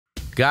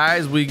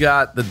Guys, we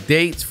got the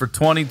dates for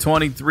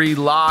 2023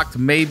 locked,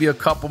 maybe a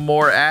couple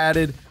more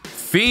added.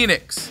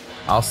 Pheonix,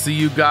 I'll see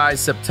you guys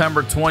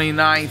September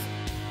 29th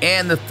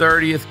and the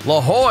 30th.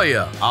 La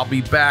Jolla, I'll be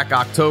back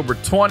October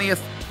 20th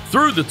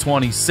through the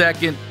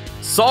 22nd.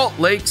 Salt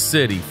Lake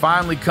City,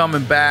 finally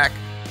coming back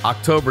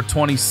October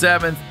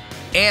 27th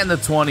and the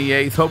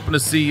 28th. Hoping to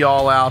see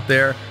y'all out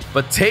there.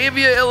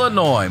 Batavia,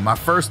 Illinois, my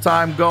first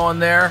time going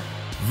there.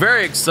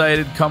 Very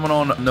excited, coming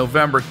on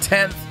November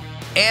 10th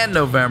and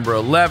November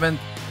 11th.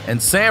 And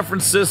San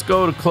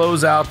Francisco to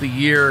close out the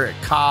year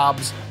at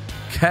Cobb's.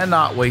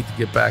 Cannot wait to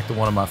get back to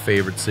one of my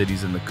favorite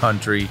cities in the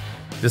country.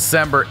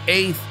 December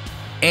 8th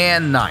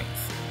and 9th.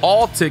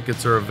 All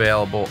tickets are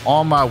available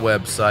on my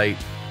website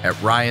at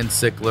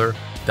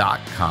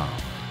ryansickler.com.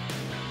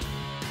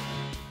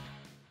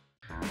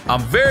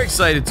 I'm very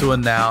excited to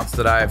announce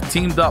that I have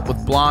teamed up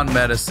with Blonde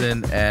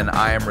Medicine and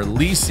I am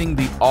releasing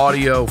the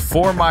audio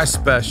for my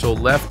special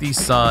Lefty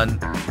Son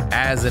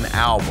as an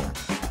album.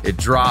 It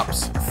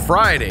drops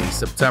Friday,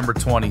 September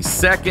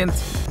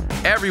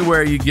 22nd,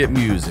 everywhere you get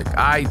music,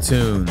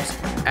 iTunes,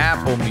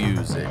 Apple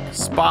Music,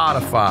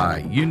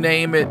 Spotify, you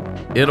name it,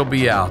 it'll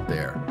be out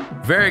there.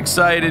 Very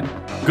excited.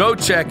 Go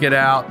check it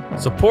out.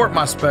 Support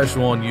my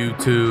special on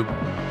YouTube.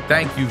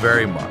 Thank you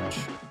very much.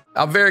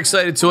 I'm very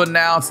excited to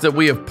announce that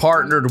we have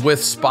partnered with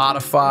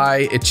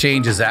Spotify. It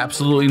changes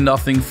absolutely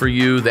nothing for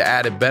you. The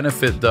added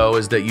benefit, though,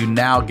 is that you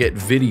now get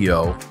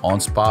video on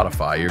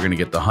Spotify. You're going to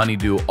get the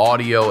HoneyDew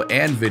audio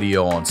and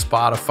video on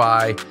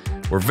Spotify.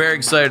 We're very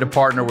excited to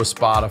partner with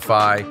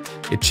Spotify.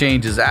 It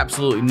changes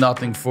absolutely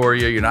nothing for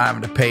you. You're not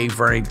having to pay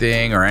for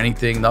anything or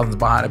anything. Nothing's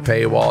behind a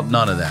paywall.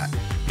 None of that.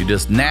 You're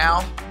just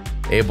now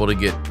able to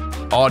get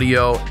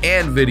audio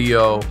and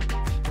video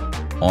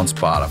on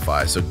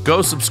Spotify. So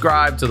go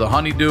subscribe to the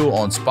HoneyDew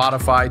on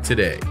Spotify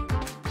today.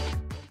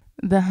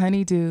 The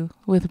HoneyDew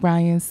with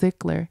Ryan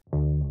Sickler.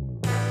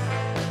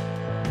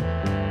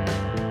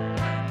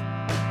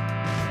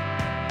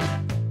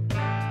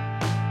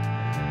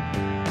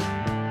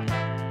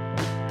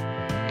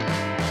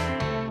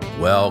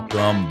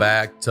 Welcome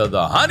back to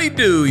the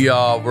HoneyDew,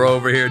 y'all. We're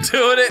over here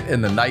doing it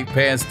in the Night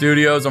Pants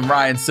Studios. I'm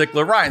Ryan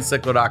Sickler,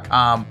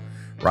 ryansickler.com,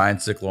 Ryan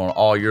Sickler on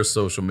all your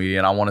social media.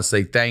 And I want to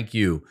say thank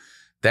you.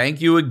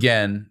 Thank you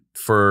again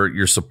for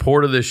your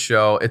support of this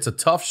show. It's a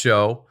tough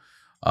show,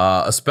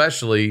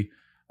 especially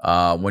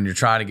when you're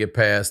trying to get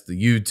past the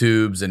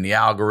YouTubes and the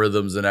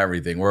algorithms and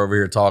everything. We're over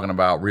here talking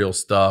about real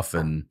stuff,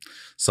 and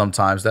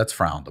sometimes that's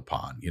frowned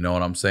upon. You know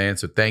what I'm saying?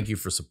 So thank you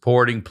for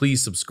supporting.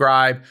 Please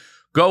subscribe.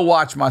 Go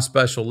watch my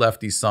special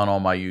Lefty Son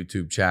on my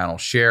YouTube channel.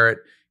 Share it.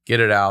 Get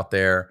it out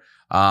there.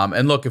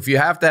 And look, if you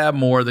have to have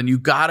more, then you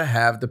got to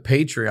have the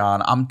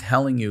Patreon. I'm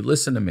telling you,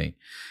 listen to me.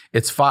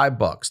 It's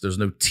 $5. There's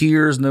no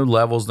tiers, no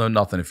levels, no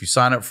nothing. If you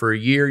sign up for a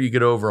year, you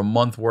get over a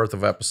month worth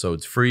of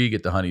episodes free. You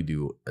get the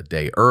HoneyDew a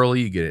day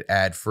early. You get it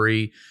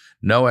ad-free,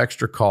 no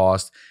extra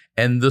cost.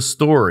 And the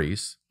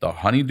stories, the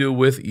HoneyDew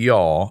with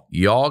y'all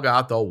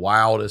got the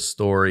wildest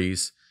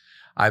stories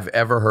I've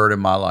ever heard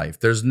in my life.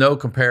 There's no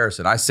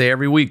comparison. I say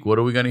every week, what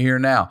are we going to hear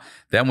now?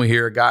 Then we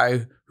hear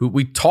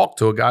we talked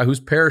to a guy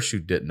whose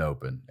parachute didn't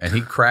open and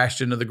he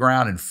crashed into the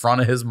ground in front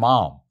of his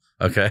mom.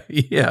 Okay.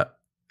 Yeah.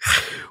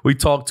 We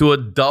talked to a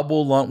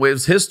double lung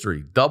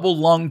transplant,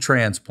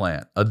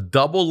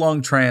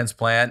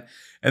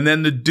 and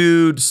then the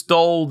dude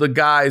stole the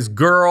guy's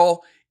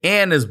girl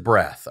and his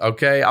breath.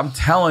 Okay, I'm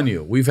telling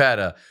you, we've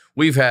had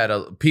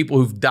people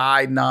who've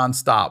died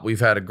nonstop. We've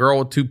had a girl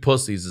with 2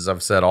 pussies, as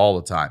I've said all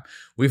the time.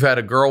 We've had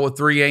a girl with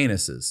 3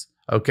 anuses.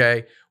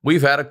 Okay,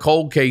 we've had a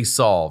cold case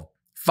solved.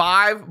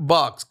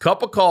 $5,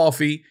 cup of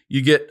coffee,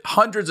 you get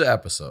hundreds of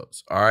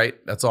episodes. All right,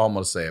 that's all I'm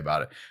going to say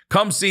about it.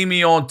 Come see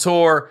me on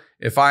tour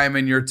if I am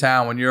in your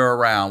town when you're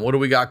around. What do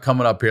we got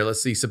coming up here?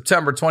 Let's see,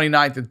 September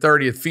 29th and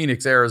 30th,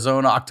 Phoenix,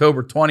 Arizona,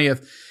 October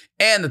 20th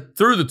and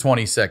through the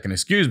 22nd.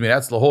 Excuse me,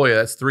 that's La Jolla.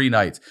 That's 3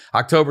 nights.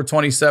 October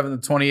 27th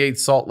and 28th,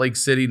 Salt Lake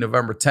City,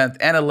 November 10th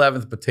and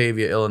 11th,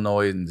 Batavia,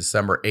 Illinois, and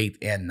December 8th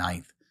and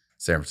 9th,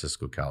 San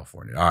Francisco,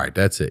 California. All right,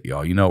 that's it,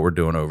 y'all. You know what we're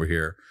doing over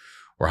here.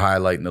 We're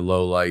highlighting the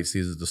lowlights.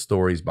 These are the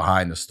stories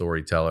behind the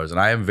storytellers. And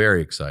I am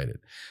very excited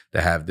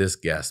to have this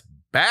guest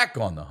back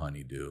on the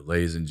HoneyDew.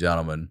 Ladies and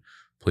gentlemen,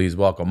 please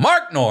welcome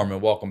Mark Norman.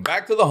 Welcome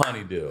back to the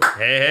HoneyDew.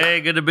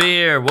 Hey, good to be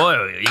here.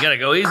 Boy, you got to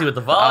go easy with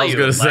the volume. I was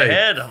going to say. My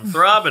head, I'm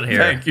throbbing here.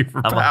 Thank you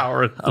for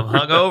powering. I'm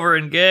hungover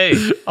and gay.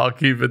 I'll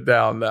keep it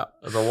down now.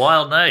 It was a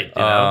wild night.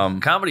 You know?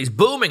 Comedy's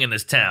booming in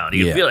this town.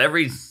 You can feel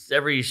every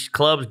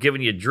club's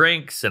giving you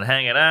drinks and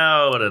hanging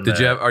out. And,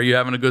 are you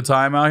having a good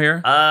time out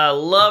here? I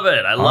love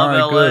it. I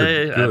love LA.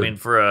 Good. I mean,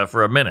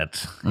 for a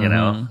minute, you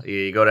know,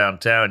 you go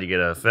downtown, you get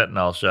a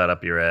fentanyl shot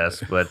up your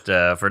ass. But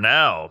for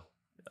now,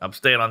 I'm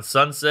staying on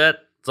Sunset.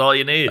 That's all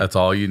you need. That's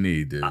all you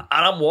need, dude.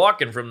 I'm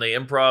walking from the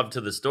Improv to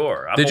the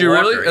store. Did you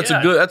really?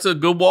 That's a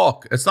good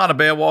walk. It's not a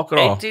bad walk at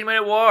all.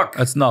 18-minute walk.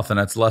 That's nothing.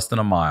 That's less than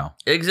a mile.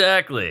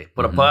 Exactly.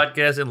 Put a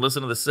podcast in,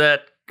 listen to the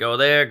set, go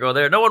there, go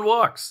there. No one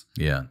walks.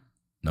 Yeah.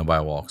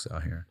 Nobody walks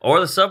out here. Or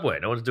the subway.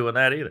 No one's doing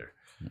that either.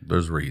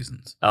 There's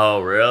reasons.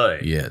 Oh,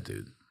 really? Yeah,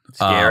 dude.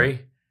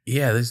 Scary?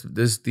 Yeah,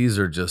 these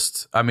are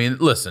just. I mean,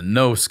 listen,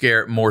 more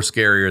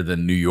scarier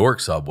than New York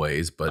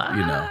subways, but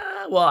you know.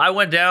 Well, I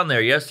went down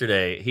there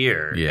yesterday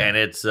here, and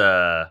it's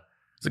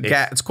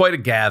quite a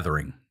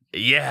gathering.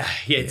 Yeah,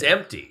 it's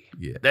empty.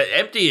 Yeah, that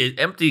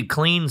empty,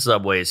 clean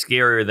subway is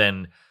scarier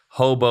than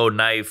hobo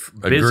knife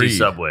busy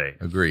subway.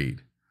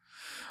 Agreed.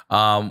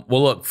 Well,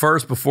 look,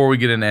 first, before we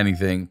get into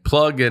anything,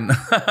 plug in.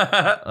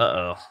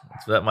 Uh-oh.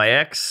 Is that my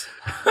ex?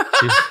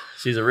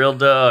 She's a real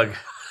dog.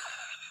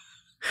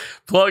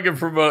 Plug and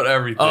promote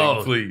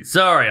everything, please.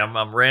 Sorry,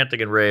 I'm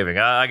ranting and raving.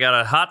 I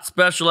got a hot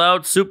special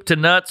out, soup to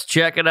nuts.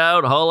 Check it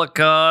out.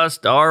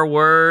 Holocaust,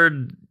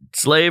 R-word,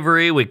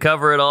 slavery. We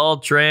cover it all.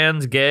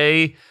 Trans,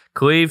 gay,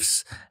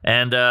 queefs.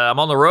 And I'm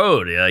on the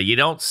road. You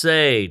Don't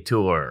Say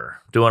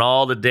tour. Doing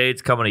all the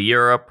dates, coming to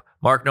Europe.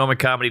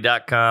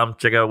 MarkNormanComedy.com.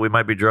 Check out We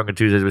Might Be Drunk on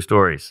Tuesdays with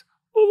Stories.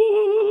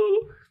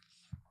 Ooh.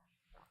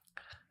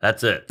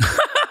 That's it.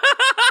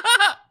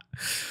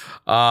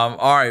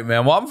 All right,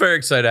 man. Well, I'm very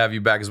excited to have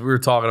you back, as we were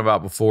talking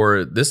about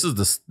before. This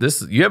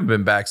you haven't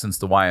been back since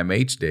the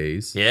YMH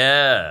days.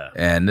 Yeah.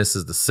 And this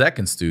is the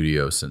second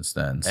studio since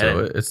then.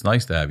 So it's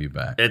nice to have you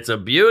back. It's a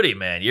beauty,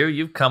 man.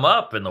 You've come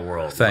up in the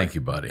world. Thank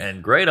you, buddy.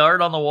 And great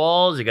art on the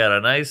walls. You got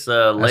a nice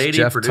lady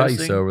Jeff producing.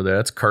 Tice over there.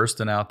 That's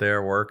Kirsten out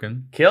there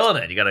working.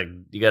 Killing it.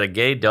 You got a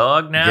gay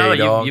dog now? Gay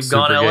dog, you've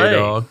gone LA. gay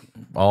dog.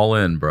 All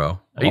in, bro.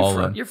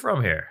 You're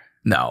from here?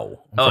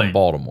 No. I'm from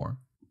Baltimore.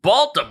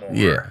 Baltimore?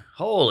 Yeah.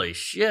 Holy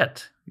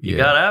shit. You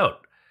got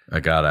out. I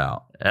got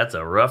out. That's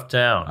a rough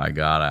town. I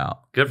got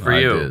out. Good for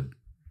you. Did.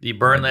 You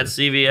burned that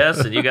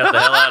CVS and you got the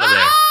hell out of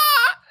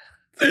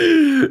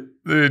there.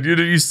 Dude,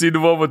 you see the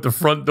one with the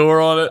front door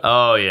on it?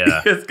 Oh,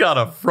 yeah. It's got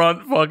a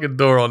front fucking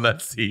door on that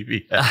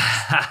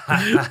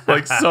CVS.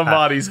 Like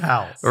somebody's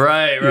house.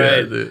 Right.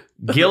 Yeah,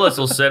 Gillis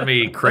will send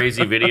me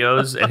crazy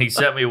videos, and he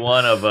sent me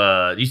one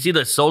of, you see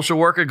the social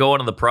worker going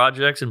to the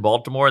projects in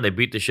Baltimore and they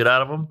beat the shit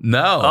out of him?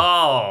 No.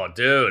 Oh,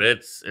 dude,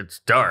 it's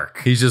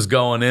dark. He's just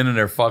going in and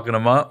they're fucking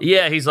him up?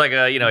 Yeah, he's like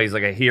a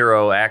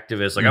hero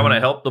activist. Like, I want to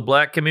help the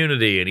black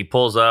community. And he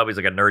pulls up, he's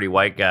like a nerdy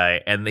white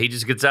guy, and he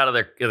just gets out of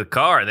the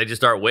car and they just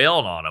start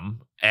wailing on him.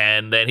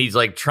 And then he's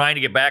like trying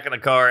to get back in the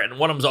car, and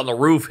one of them's on the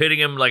roof hitting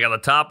him like on the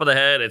top of the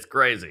head. It's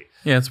crazy.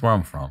 Yeah, that's where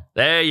I'm from.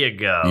 There you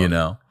go. You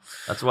know.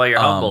 That's why you're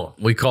humble.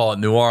 We call it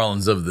New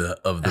Orleans of the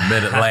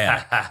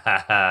mid-Atlantic.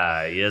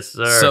 Yes,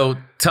 sir. So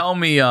tell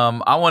me,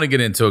 I want to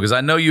get into it because I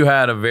know you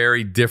had a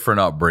very different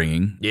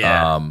upbringing.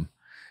 Yeah.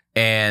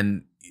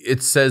 And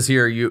it says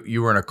here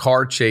you were in a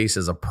car chase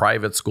as a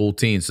private school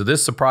teen. So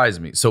this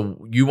surprised me.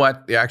 So you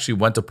actually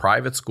went to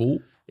private school?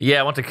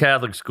 Yeah, I went to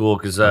Catholic school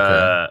because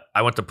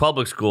I went to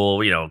public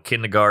school,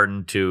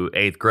 kindergarten to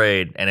 8th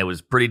grade, and it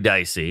was pretty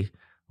dicey.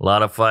 A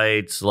lot of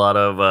fights, a lot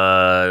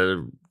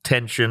of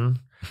tension,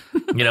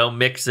 a lot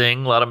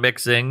of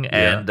mixing.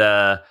 Yeah. And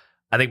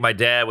I think my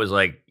dad was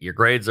like, your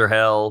grades are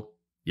hell.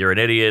 You're an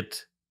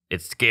idiot.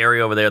 It's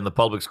scary over there in the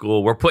public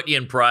school. We're putting you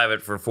in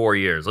private for 4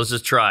 years. Let's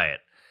just try it.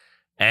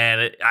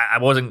 And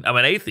I'm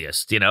an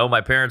atheist,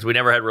 My parents, we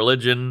never had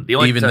religion.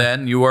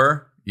 Then you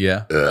were?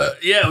 Yeah.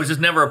 Yeah, it was just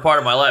never a part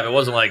of my life. It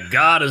wasn't like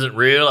God isn't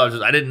real.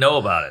 I didn't know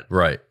about it.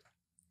 Right.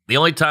 The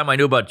only time I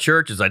knew about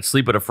church is I'd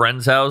sleep at a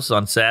friend's house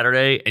on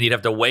Saturday, and you'd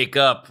have to wake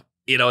up,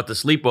 at the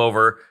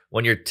sleepover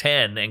when you're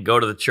 10 and go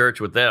to the church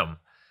with them.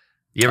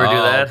 You ever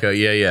do that? Okay.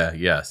 Yeah.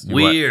 Yes.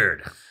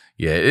 Weird.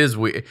 Yeah, it is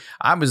weird.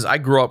 I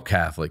grew up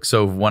Catholic,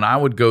 so when I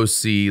would go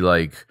see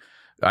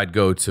I'd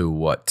go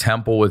to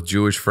temple with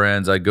Jewish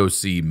friends. I'd go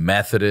see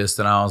Methodist,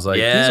 and I was like,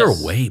 Yes. these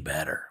are way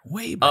better,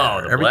 way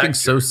better. the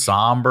Everything's black so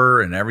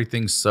somber and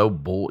everything's so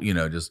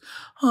just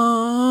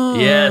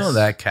Yes.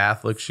 that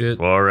Catholic shit.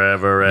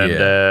 Forever and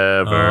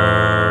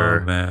ever.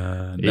 Oh,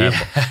 man. Yeah.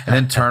 And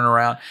then turn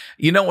around.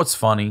 You know what's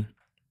funny?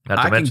 Not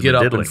to I can mention get the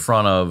up diddling. in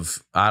front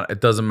of,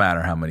 it doesn't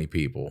matter how many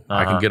people.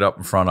 I can get up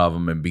in front of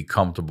them and be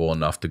comfortable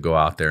enough to go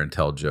out there and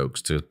tell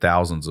jokes to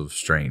thousands of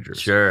strangers.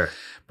 Sure.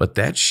 But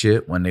that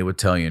shit, when they would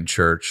tell you in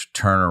church,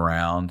 turn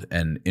around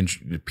and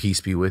peace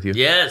be with you.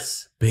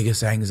 Yes.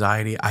 Biggest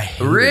anxiety. I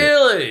hate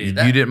Really?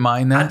 it. You didn't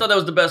mind that? I thought that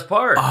was the best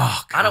part.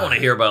 Oh, I don't want to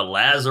hear about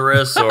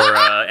Lazarus or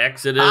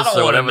Exodus I don't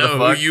or want to whatever the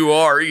know fuck. who you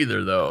are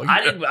either, though.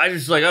 I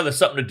just like, there's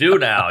something to do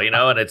now,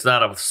 and it's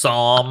not a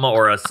psalm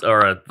or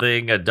a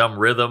thing, a dumb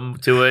rhythm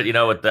to it,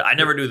 I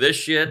never do this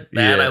shit.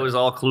 That Yeah. I was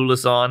all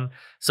clueless on.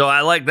 So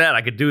I like that.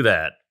 I could do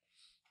that.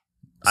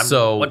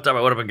 One time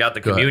I went up and got the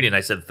communion.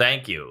 I said,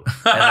 thank you. And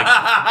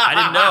I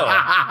didn't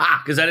know.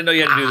 Because I didn't know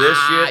you had to do this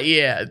shit.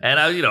 Yeah. And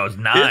I was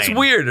 9. It's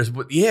weird.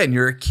 And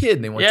you're a kid,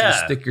 and they want you to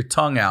Yeah. stick your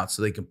tongue out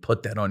so they can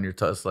put that on your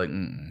tongue. It's like,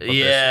 put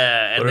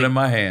Yeah. it in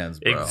my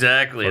hands, bro.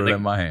 Exactly. Put it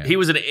in my hands. He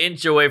was an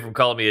inch away from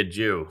calling me a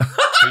Jew.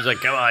 He was like,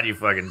 come on, you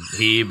fucking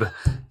Hebe.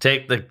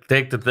 Take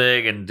the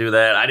thing and do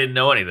that. I didn't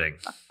know anything.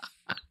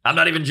 I'm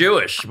not even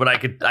Jewish, but I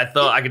could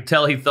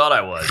tell he thought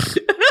I was.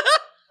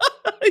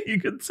 You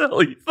could tell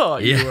he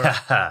thought you were.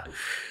 Yeah.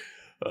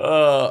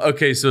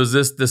 Okay, so is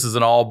this is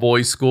an all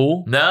boys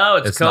school? No,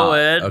 it's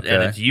co-ed, not. Okay.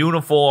 and it's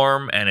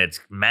uniform, and it's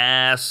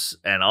mass,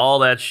 and all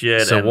that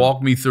shit. So and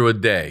walk me through a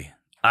day.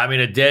 I mean,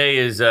 a day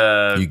is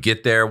You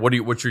get there.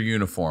 What's your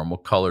uniform?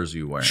 What colors are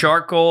you wearing?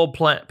 charcoal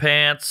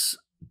pants,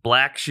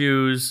 black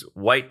shoes,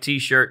 white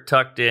T-shirt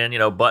tucked in,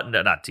 button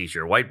not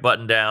T-shirt, white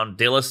button down,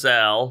 De La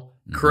Salle,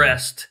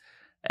 crest,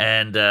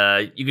 and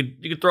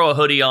you could throw a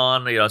hoodie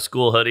on, a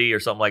school hoodie or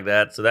something like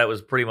that. So that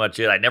was pretty much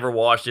it. I never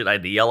washed it. I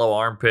had the yellow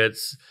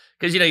armpits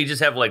because you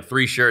just have like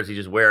 3 shirts, you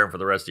just wear them for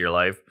the rest of your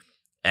life,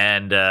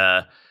 and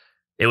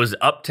it was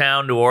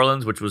uptown New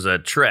Orleans, which was a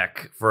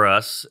trek for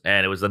us,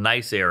 and it was a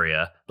nice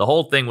area. The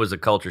whole thing was a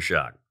culture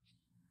shock.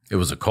 It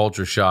was a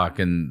culture shock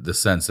in the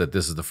sense that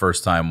this is the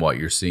first time,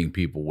 you're seeing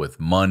people with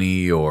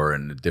money or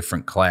in a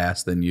different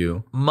class than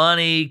you?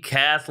 Money,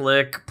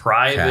 Catholic,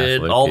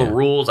 private, all the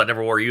rules. I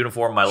never wore a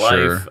uniform in my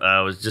life.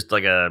 I was just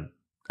like I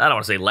don't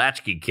want to say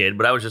latchkey kid,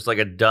 but I was just like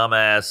a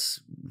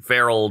dumbass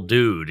feral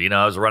dude.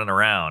 I was running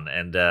around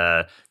and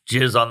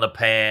jizz on the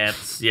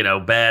pants,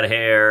 bad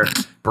hair,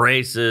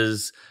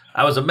 braces.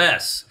 I was a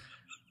mess.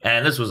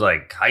 And this was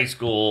like high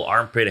school,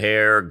 armpit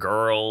hair,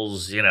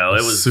 girls, it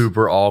was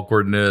super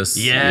awkwardness.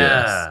 Yeah.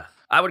 Yes.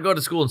 I would go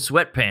to school in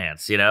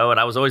sweatpants, and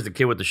I was always the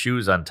kid with the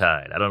shoes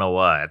untied. I don't know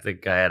why. I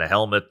think I had a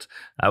helmet.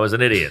 I was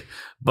an idiot.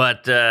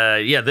 But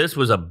this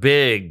was a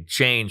big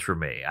change for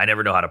me. I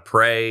never know how to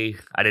pray.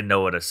 I didn't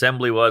know what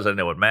assembly was. I didn't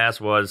know what mass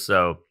was.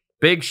 So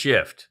big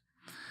shift.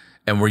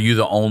 And were you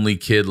the only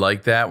kid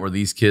like that? Were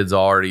these kids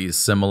already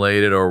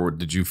assimilated, or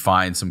did you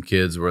find some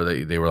kids where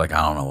they were like,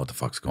 I don't know what the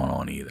fuck's going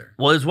on either?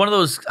 Well, it's one of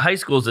those high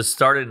schools that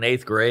started in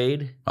 8th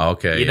grade.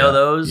 Okay. You know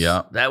those?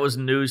 Yeah. That was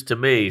news to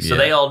me. So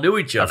they all knew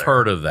each other. I've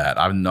heard of that.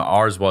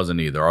 Ours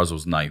wasn't either. Ours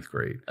was 9th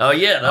grade. Oh,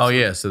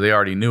 yeah. So they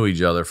already knew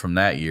each other from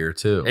that year,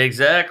 too.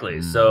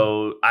 Exactly.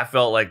 So I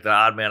felt like the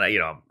odd man.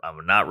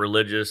 I'm not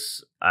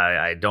religious.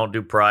 I don't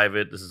do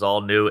private. This is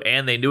all new.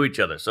 And they knew each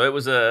other. So it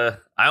was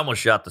I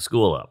almost shot the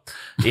school up.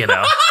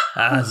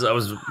 I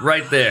was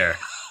right there.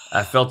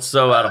 I felt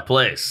so out of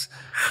place.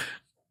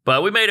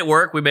 But we made it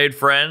work. We made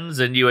friends,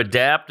 and you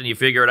adapt and you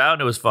figure it out,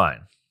 and it was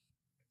fine.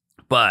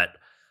 But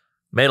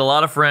made a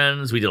lot of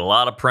friends. We did a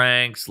lot of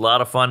pranks, a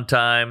lot of fun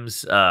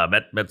times.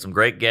 Met some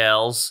great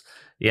gals,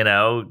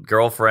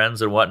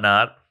 girlfriends and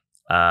whatnot.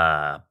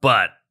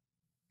 But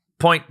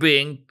point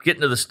being,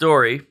 getting to the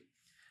story,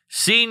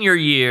 senior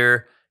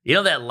year,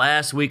 that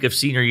last week of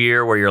senior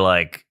year where you're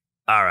like,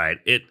 all right,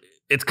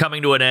 it's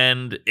coming to an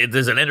end.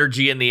 There's an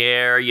energy in the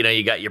air.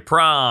 You got your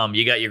prom,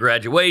 you got your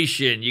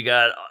graduation,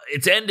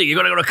 it's ending. You're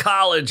going to go to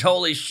college.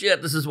 Holy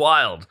shit, this is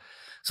wild.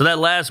 So that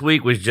last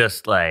week was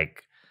just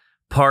like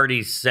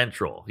party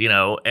central.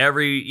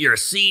 You're a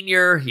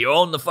senior, you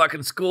own the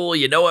fucking school,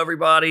 you know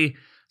everybody.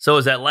 So it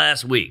was that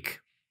last week.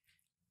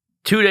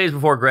 2 days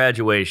before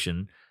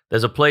graduation,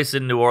 there's a place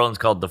in New Orleans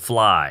called The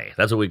Fly.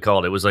 That's what we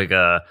called it. It was like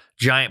a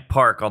giant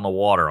park on the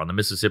water on the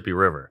Mississippi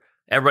River.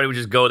 Everybody would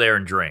just go there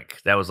and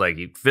drink. That was like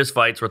fist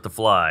fights were at The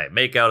Fly,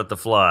 make out at The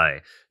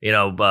Fly,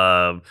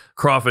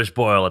 crawfish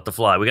boil at The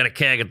Fly. We got a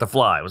keg at The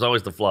Fly. It was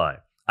always The Fly.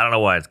 I don't know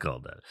why it's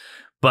called that.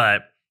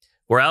 But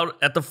we're out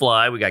at The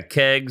Fly. We got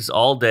kegs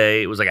all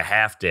day. It was like a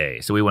half day.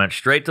 So we went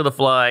straight to The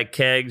Fly,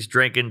 kegs,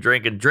 drinking.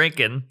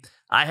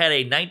 I had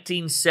a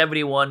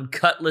 1971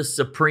 Cutlass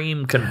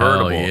Supreme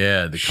convertible. Oh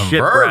yeah, the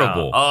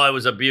convertible. Oh, it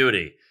was a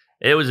beauty.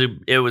 It was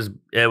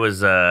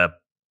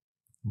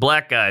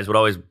black guys would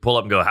always pull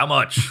up and go, how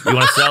much? You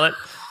want to sell it?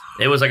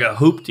 It was like a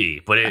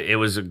hoopty, but it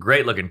was a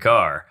great looking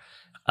car.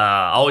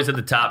 Always had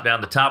the top down.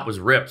 The top was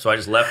ripped, so I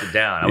just left it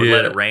down. I would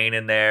let it rain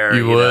in there.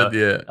 You would,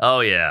 yeah. Oh,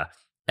 yeah.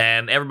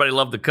 And everybody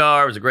loved the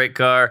car. It was a great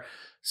car.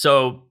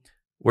 So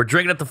we're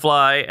drinking at The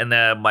Fly, and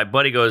my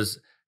buddy goes,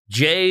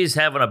 Jay's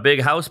having a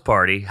big house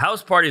party.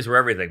 House parties were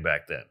everything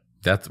back then.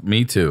 That's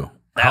me too.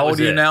 How old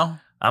are you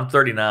now? I'm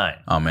 39.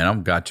 Oh man,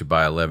 I'm got you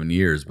by 11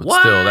 years, but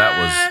What? still,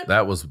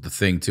 that was the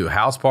thing too.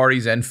 House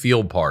parties and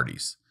field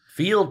parties.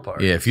 Field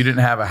parties. Yeah, if you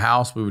didn't have a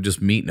house, we would just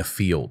meet in a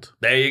field.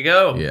 There you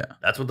go. Yeah,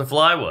 that's what The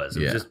Fly was.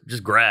 It was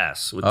just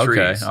grass with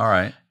trees. Okay, all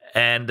right.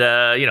 And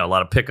a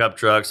lot of pickup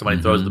trucks.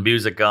 Somebody throws the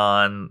music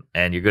on,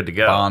 and you're good to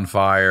go.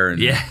 Bonfire.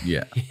 And,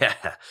 yeah.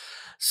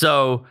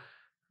 So,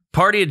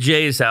 party at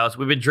Jay's house.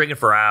 We've been drinking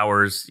for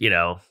hours.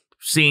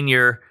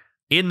 Senior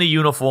in the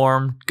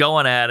uniform,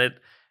 going at it.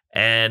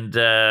 And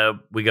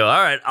we go,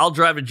 all right, I'll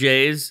drive to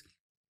Jay's.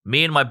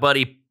 Me and my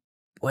buddy.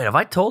 Wait, have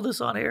I told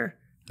this on here?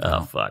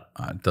 Oh, fuck.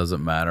 It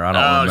doesn't matter. I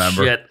don't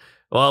remember. Oh, shit.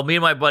 Well, me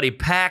and my buddy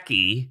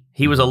Packy,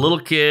 he was a little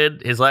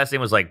kid. His last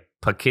name was like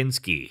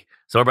Pakinski.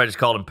 So everybody just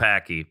called him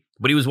Packy.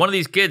 But he was one of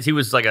these kids. He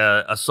was like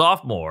a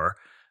sophomore,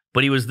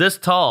 but he was this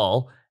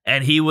tall,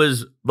 and he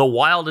was the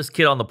wildest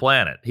kid on the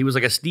planet. He was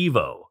like a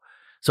Steve-O.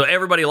 So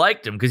everybody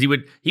liked him because he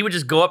would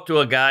just go up to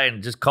a guy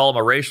and just call him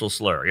a racial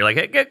slur. You're like,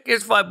 hey,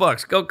 here's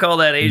 $5. Go call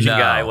that Asian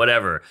guy,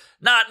 whatever.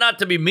 Not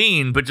to be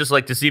mean, but just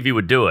like to see if he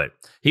would do it.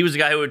 He was a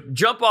guy who would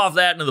jump off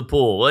that into the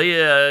pool. Well,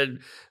 yeah,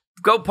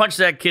 go punch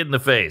that kid in the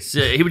face.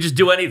 He would just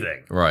do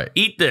anything. Right.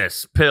 Eat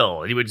this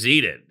pill. And he would just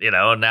eat it,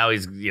 and now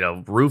he's,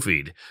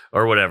 roofied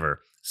or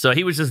whatever. So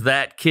he was just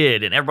that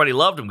kid, and everybody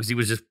loved him because he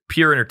was just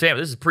pure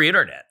entertainment. This is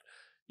pre-internet.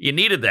 You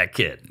needed that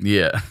kid.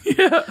 Yeah.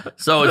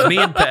 So it's me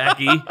and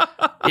Packy.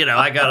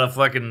 I got a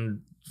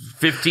fucking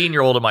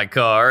 15-year-old in my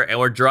car, and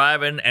we're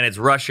driving, and it's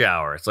rush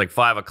hour. It's like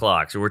 5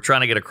 o'clock. So we're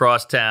trying to get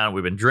across town.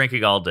 We've been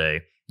drinking all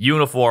day,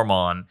 uniform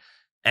on,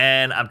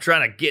 and I'm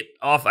trying to get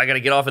off. I got to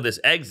get off of this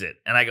exit.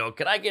 And I go,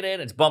 can I get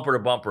in? It's bumper to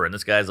bumper. And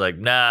this guy's like,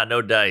 nah,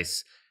 no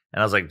dice.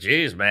 And I was like,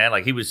 geez, man.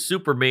 Like, he was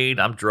super mean.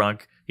 I'm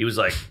drunk. He was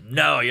like,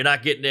 no, you're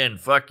not getting in.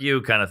 Fuck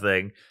you, kind of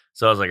thing.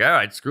 So I was like, all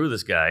right, screw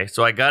this guy.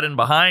 So I got in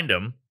behind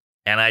him,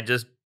 and I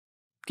just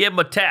gave him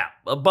a tap,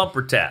 a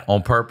bumper tap.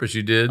 On purpose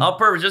you did? On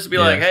purpose, just to be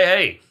like,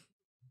 hey,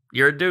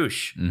 you're a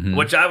douche. Mhm.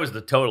 Which I was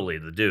totally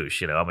the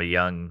douche. I'm a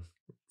young,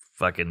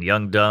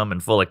 dumb,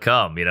 and full of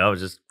cum. It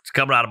was just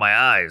coming out of my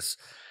eyes.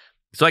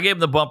 So I gave him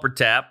the bumper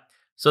tap.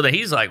 So then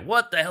he's like,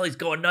 what the hell? He's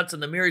going nuts in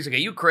the mirror. He's like, are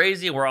you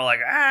crazy? And we're all like,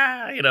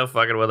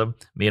 fucking with him,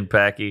 me and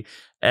Packy.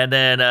 And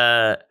then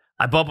I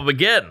bump him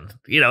again.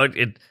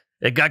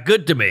 It got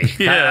good to me.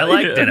 I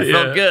liked it. It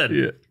felt good.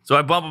 Yeah. So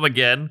I bump him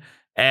again.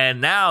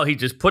 And now he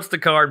just puts the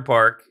car in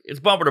park. It's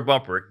bumper to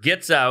bumper.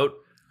 Gets out.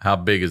 How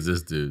big is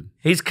this dude?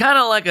 He's kind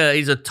of like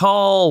he's a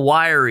tall,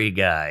 wiry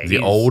guy. Is he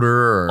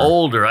older? Or?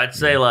 Older. I'd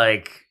say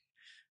like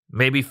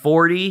maybe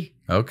 40.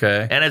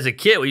 Okay. And as a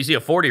kid, when you see a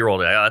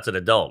 40-year-old guy, that's an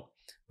adult.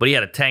 But he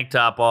had a tank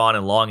top on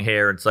and long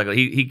hair and stuff.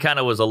 He kind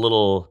of was a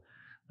little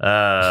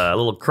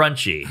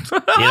crunchy.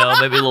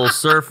 Maybe a little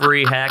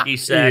surfery, hacky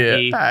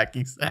sacky. Yeah,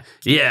 hacky sacky.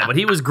 Yeah, but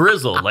he was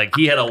grizzled. Like,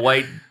 he had a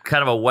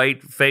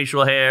white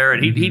facial hair,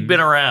 and he'd been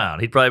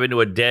around. He'd probably been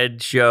to a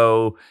Dead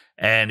show,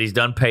 and he's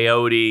done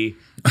peyote.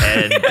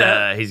 And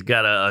he's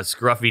got a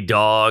scruffy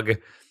dog.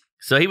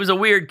 So he was a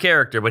weird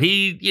character, but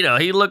he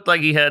looked like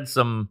he had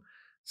some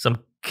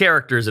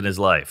characters in his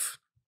life.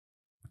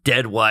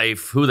 Dead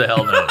wife, who the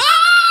hell knows?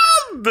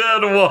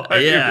 Dead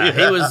wife. Yeah,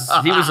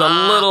 he was a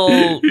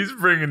little. He's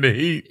bringing the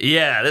heat.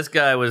 Yeah, this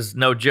guy was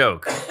no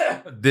joke.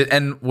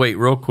 And wait,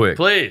 real quick.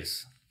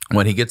 Please.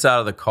 When he gets out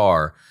of the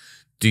car,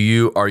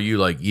 are you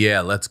like,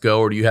 yeah, let's go?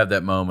 Or do you have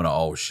that moment of,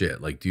 oh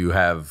shit? Like, do you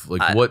have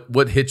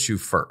what hits you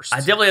first? I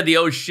definitely had the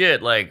oh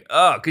shit, like,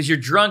 because you're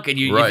drunk and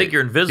you think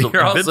you're invisible.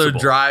 You're also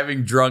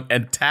driving drunk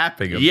and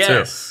tapping him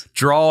too.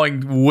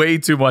 Drawing way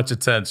too much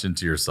attention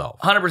to yourself.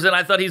 100%.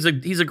 I thought he's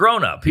a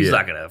grown up. He's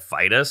not gonna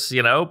fight us,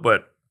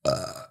 but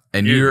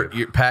and you're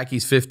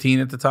Packy's 15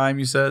 at the time,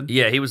 you said?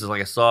 Yeah, he was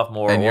like a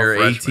sophomore. And you're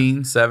freshman.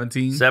 18,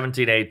 17?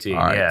 17, 18,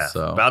 right, yeah.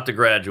 So. About to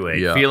graduate.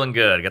 Yeah. Feeling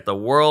good. Got the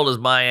world as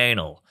my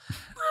anal.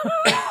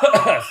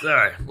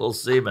 Sorry, little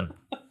semen.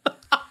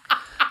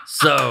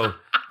 So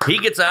he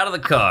gets out of the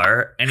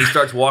car and he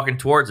starts walking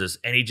towards us,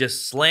 and he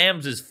just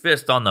slams his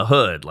fist on the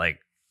hood like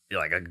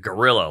a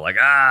gorilla, like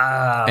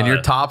And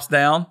your top's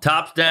down?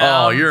 Top's down.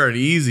 Oh, you're an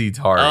easy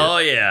target. Oh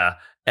yeah.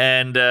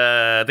 And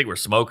I think we're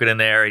smoking in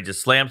there. He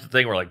just slams the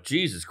thing. We're like,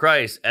 Jesus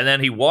Christ. And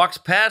then he walks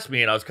past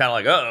me, and I was kind of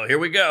like, uh-oh, here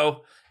we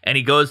go. And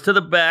he goes to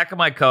the back of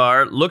my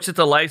car, looks at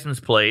the license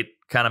plate,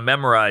 kind of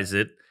memorizes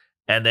it,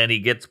 and then he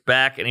gets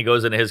back and he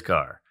goes into his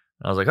car.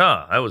 And I was like,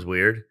 huh, that was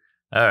weird.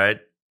 All right.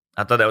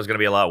 I thought that was going to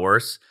be a lot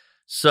worse.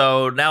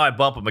 So now I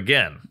bump him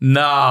again.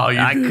 No,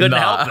 I couldn't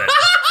help it.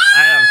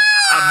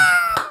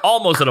 I'm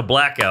almost at a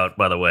blackout,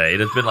 by the way. It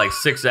has been like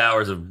 6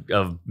 hours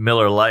of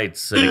Miller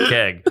Lights in a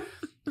keg.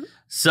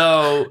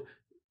 So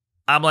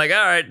I'm like,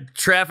 all right,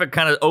 traffic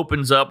kind of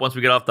opens up once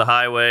we get off the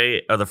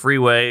highway or the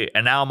freeway.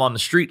 And now I'm on the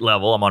street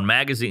level. I'm on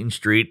Magazine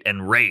Street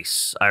and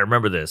Race. I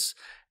remember this.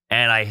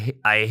 And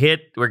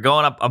we're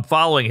going up. I'm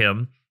following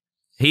him.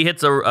 He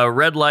hits a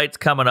red light's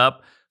coming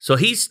up. So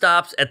he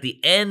stops at the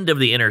end of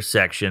the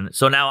intersection.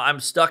 So now I'm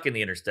stuck in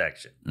the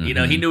intersection. He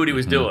knew what he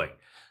was doing.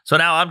 So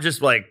now I'm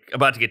just like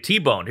about to get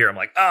T-boned here. I'm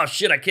like, oh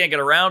shit, I can't get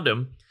around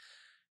him.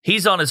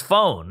 He's on his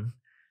phone.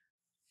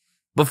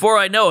 Before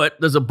I know it,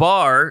 there's a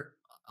bar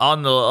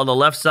on the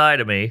left side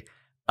of me.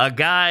 A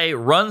guy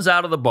runs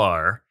out of the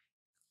bar,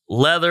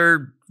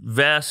 leather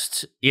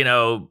vest,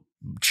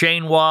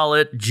 chain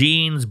wallet,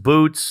 jeans,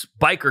 boots,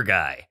 biker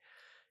guy.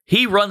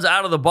 He runs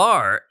out of the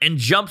bar and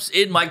jumps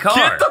in my car.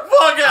 Get the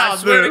fuck out, I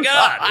swear to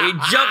God. He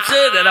jumps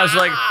in, and I was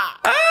like,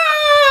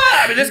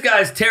 ah! I mean, this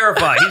guy's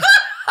terrified. He's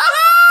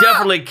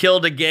definitely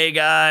killed a gay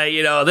guy.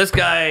 This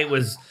guy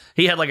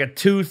he had like a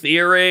tooth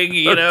earring,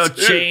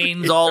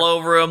 chains all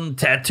over him,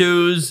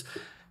 tattoos.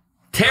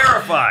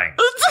 Terrifying.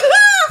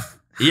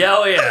 Yeah,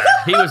 oh yeah.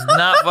 He was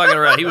not fucking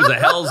around. He was a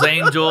Hell's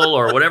Angel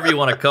or whatever you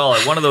want to call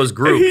it. One of those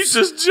groups. He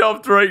just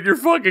jumped right in your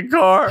fucking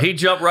car. He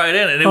jumped right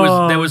in, and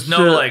there was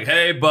no like,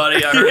 hey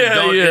buddy, I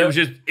heard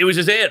it was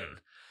just in.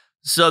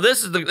 So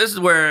this is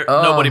where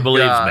nobody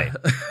believes me.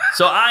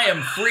 So I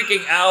am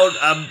freaking out.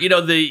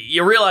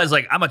 You realize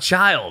like I'm a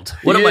child.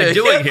 What am I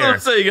doing here? I'm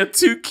saying you got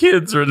two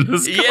kids are in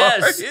this car.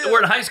 Yes,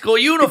 we're in high school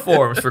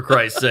uniforms for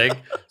Christ's sake.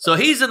 So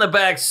he's in the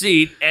back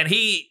seat, and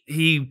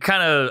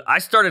I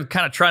started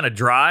kind of trying to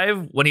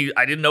drive when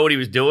I didn't know what he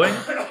was doing,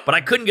 but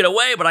I couldn't get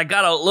away. But I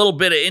got a little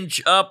bit of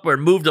inch up or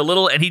moved a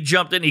little, and he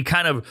jumped in. He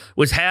kind of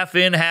was half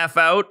in, half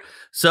out.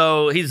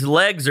 So his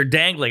legs are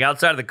dangling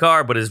outside of the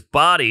car, but his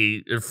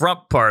body, the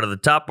top part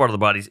of the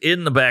body's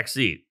in the back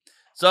seat.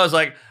 So I was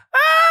like,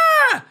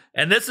 ah!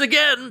 And this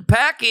again,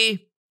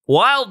 Packy,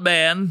 wild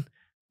man,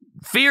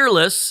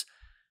 fearless,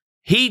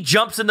 He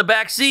jumps in the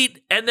back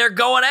seat and they're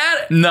going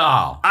at it.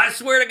 No. I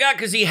swear to God,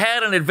 because he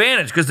had an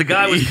advantage because the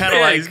guy was kind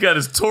of like. He's got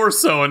his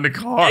torso in the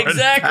car.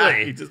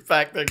 Exactly. He just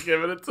back there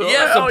giving it to him.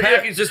 Yeah, so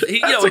Packy's just.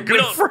 That's a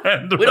good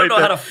friend. We don't know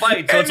how to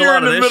fight, so and it's a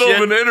lot of this you're in the middle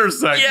shit. of an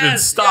intersection.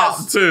 Yes,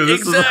 Stop, too.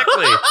 This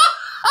exactly.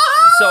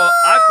 So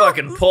I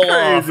fucking pull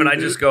off and I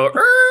just go,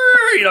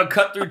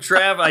 cut through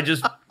traffic. I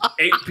just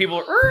 8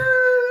 people,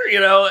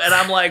 and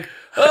I'm like,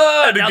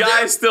 the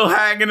guy's still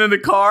hanging in the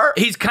car.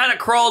 He's kind of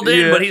crawled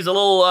in, but he's a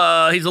little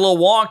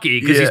wonky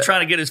because he's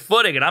trying to get his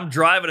footing, and I'm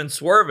driving and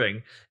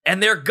swerving,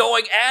 and they're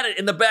going at it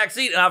in the back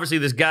seat. And obviously,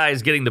 this guy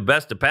is getting the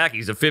best of Packy.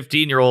 He's a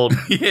 15-year-old,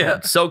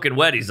 soaking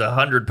wet. He's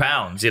 100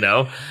 pounds,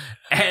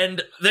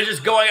 and they're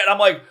just going at. I'm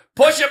like,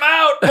 push him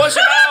out, push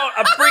him out.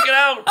 I'm freaking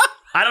out.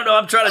 I don't know.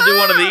 I'm trying to do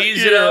one of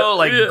these,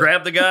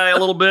 grab the guy a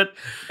little bit,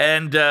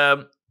 and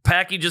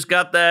Packy just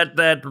got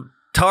that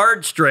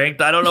tard strength,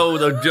 I don't know,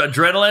 the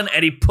adrenaline,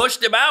 and he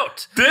pushed him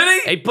out.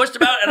 Did he? He pushed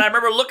him out, and I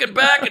remember looking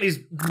back, and he's,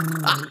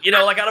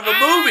 like out of a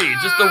movie,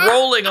 just the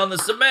rolling on the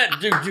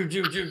cement.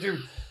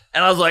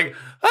 And I was like,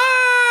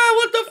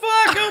 what the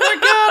fuck? Oh my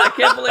God, I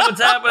can't believe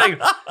what's happening.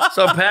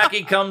 So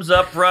Packy comes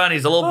up front,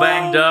 he's a little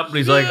banged up, and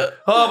he's like,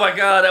 oh my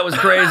God, that was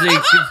crazy.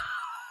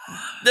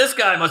 This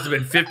guy must have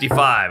been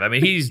 55. I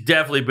mean, he's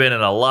definitely been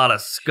in a lot of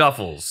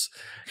scuffles.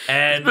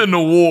 And he's been to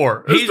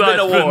war. He's been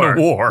to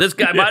war. This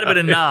guy might have been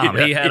a Nam.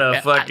 He had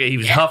he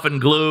was huffing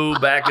glue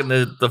back in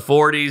the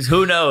 40s.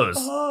 Who knows?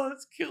 Oh,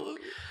 that's killing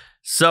me.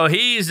 So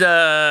he's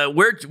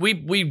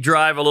we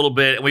drive a little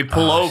bit and we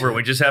pull over. And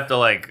we just have to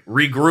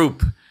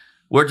regroup.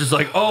 We're just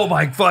like, oh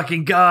my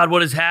fucking God,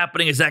 what is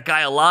happening? Is that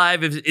guy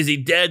alive? Is he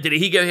dead? Did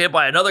he get hit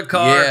by another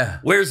car? Yeah.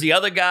 Where's the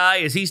other guy?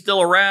 Is he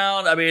still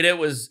around? I mean, it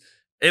was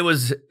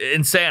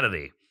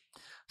insanity.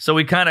 So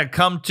we kind of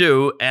come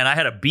to, and I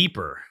had a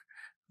beeper.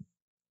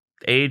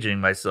 Aging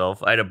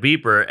myself, I had a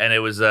beeper, and it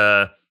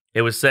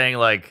was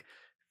saying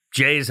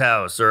Jay's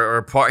house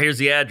or here's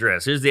the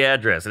address,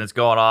 and it's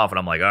going off, and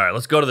I'm like, all right,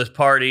 let's go to this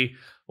party.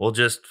 We'll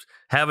just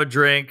have a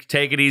drink,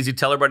 take it easy,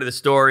 tell everybody the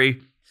story.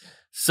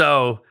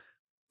 So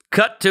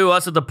cut to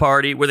us at the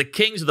party. We're the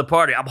kings of the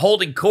party. I'm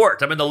holding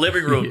court. I'm in the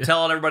living room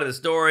telling everybody the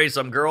story.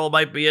 Some girl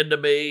might be into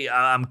me.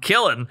 I'm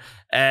killing.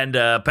 And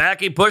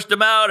Packy pushed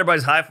him out.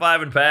 Everybody's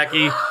high-fiving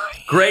Packy.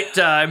 Great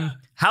time.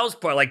 House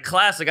party,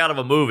 classic out of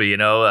a movie,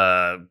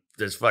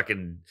 There's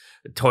fucking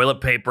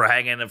toilet paper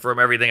hanging from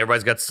everything.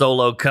 Everybody's got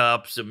solo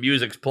cups and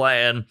music's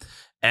playing.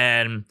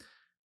 And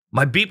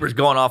my beeper's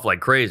going off like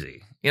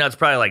crazy. It's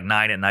probably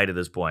 9 at night at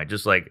this point.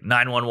 Just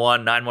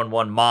 911,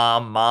 911,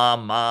 mom.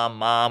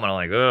 And I'm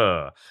like,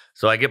 ugh.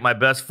 So I get my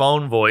best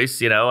phone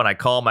voice, and I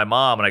call my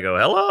mom and I go,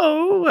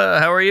 hello,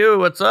 how are you?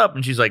 What's up?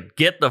 And she's like,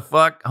 get the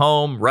fuck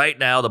home right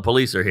now. The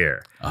police are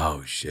here.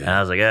 Oh, shit. And I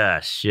was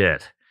like,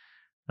 shit.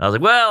 I was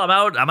like, well,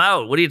 I'm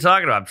out. What are you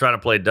talking about? I'm trying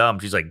to play dumb.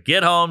 She's like,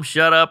 get home,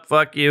 shut up,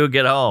 fuck you,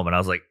 get home. And I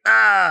was like,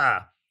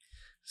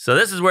 So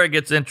this is where it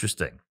gets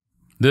interesting.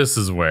 This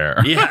is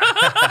where. Yeah.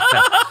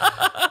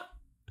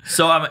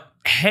 So I'm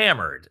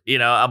hammered.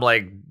 I'm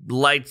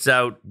lights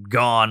out,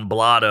 gone,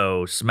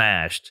 blotto,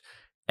 smashed.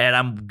 And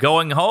I'm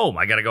going home.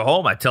 I got to go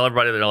home. I tell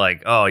everybody, they're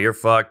like, oh, you're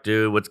fucked,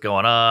 dude. What's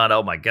going on?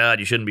 Oh, my God,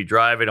 you shouldn't be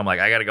driving. I'm like,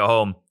 I got to go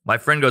home. My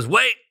friend goes,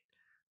 wait,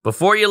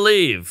 before you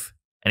leave.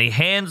 And he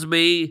hands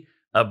me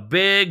a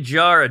big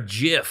jar of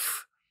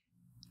Jif.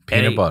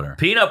 Peanut butter.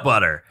 Peanut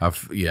butter.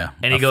 Yeah.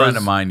 And a friend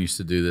of mine used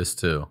to do this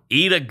too.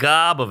 Eat a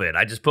gob of it.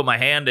 I just put my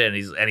hand in.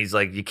 He's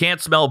like, you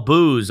can't smell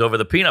booze over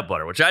the peanut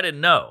butter, which I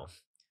didn't know.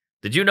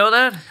 Did you know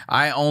that?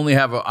 I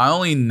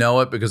only know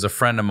it because a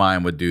friend of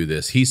mine would do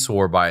this. He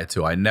swore by it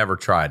too. I never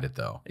tried it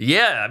though.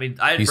 Yeah, I mean,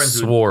 I had friends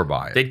who swore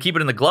by it. They'd keep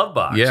it in the glove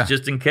box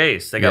just in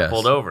case they got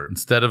pulled over.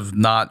 Instead of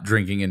not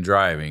drinking and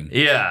driving,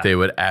 they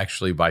would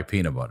actually buy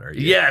peanut butter.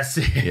 Yes,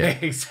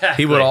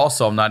 exactly. He would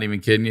also, I'm not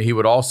even kidding you, he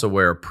would also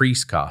wear a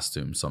priest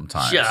costume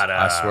sometimes. Shut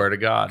up. I swear to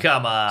God.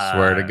 Come on.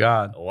 Swear to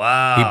God.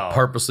 Wow. He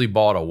purposely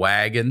bought a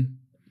wagon.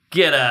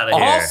 Get out of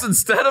here. Also,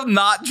 instead of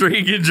not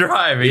drinking and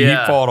driving, he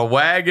bought a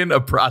wagon,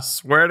 I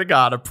swear to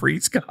God, a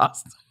priest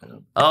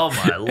costume. Oh,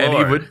 my Lord. And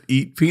he would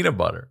eat peanut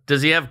butter.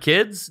 Does he have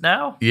kids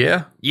now?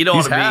 Yeah. You don't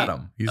He's want to had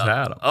them. He's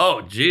had them.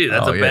 Oh, gee,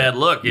 that's a bad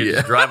look. You're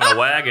just driving a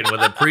wagon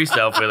with a priest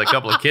outfit with a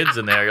couple of kids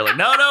in there. You're like,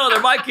 no,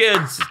 they're my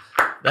kids.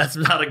 That's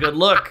not a good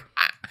look.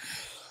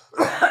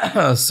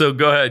 So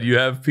go ahead.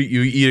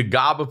 You eat a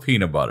gob of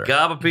peanut butter.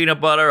 Gob of peanut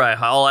butter. I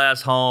haul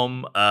ass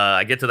home.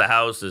 I get to the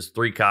house. There's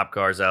 3 cop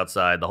cars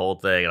outside, the whole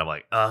thing. And I'm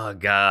like, oh,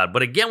 God.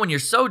 But again, when you're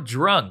so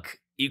drunk,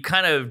 you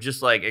kind of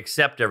just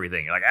accept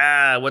everything. You're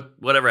like,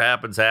 whatever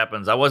happens,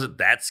 happens. I wasn't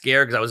that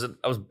scared because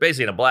I was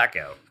basically in a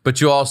blackout.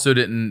 But you also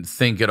didn't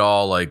think at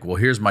all well,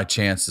 here's my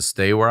chance to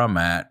stay where I'm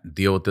at,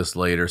 deal with this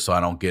later so I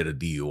don't get a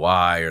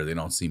DUI or they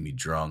don't see me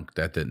drunk.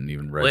 That didn't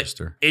even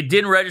register. It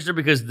didn't register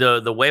because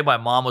the way my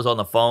mom was on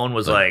the phone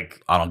was I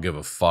don't give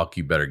a fuck.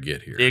 You better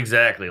get here.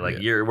 Exactly.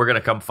 We're going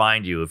to come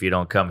find you if you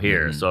don't come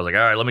here. So I was like,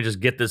 all right, let me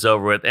just get this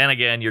over with. And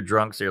again, you're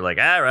drunk. So you're like,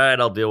 all right,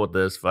 I'll deal with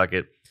this. Fuck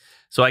it.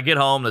 So I get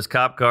home, there's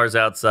cop cars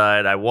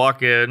outside. I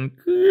walk in,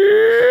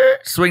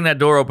 swing that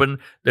door open.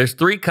 There's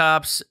 3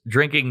 cops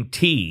drinking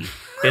tea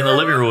in the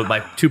living room with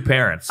my 2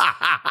 parents.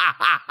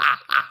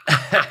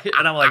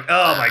 And I'm like,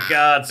 oh my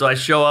God. So I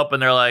show up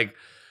and they're like,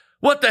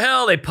 what the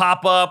hell? They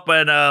pop up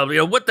and,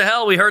 what the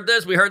hell? We heard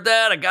this, we heard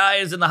that. A guy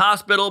is in the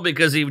hospital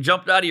because he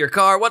jumped out of your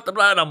car. What the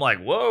blah? And I'm like,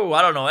 whoa,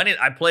 I don't know.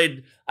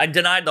 I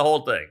denied the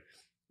whole thing,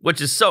 which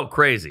is so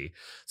crazy.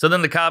 So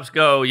then the cops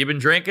go, you been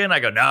drinking?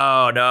 I go,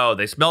 no.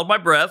 They smelled my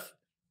breath,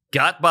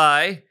 got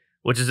by,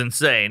 which is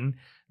insane.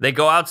 They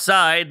go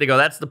outside. They go,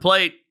 that's the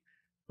plate.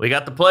 We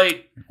got the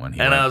plate. When he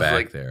and went I was back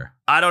like, there.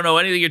 I don't know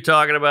anything you're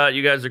talking about.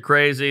 You guys are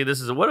crazy. I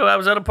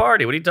was at a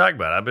party. What are you talking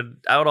about? I've been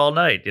out all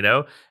night,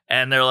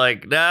 And they're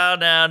like, no.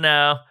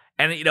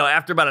 And,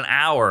 after about an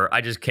hour,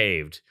 I just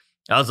caved.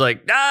 I was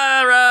like,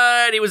 all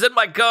right, he was in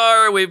my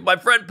car. My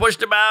friend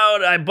pushed him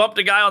out. I bumped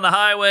a guy on the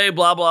highway,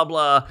 blah, blah,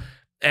 blah.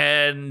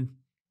 And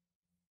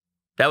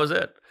that was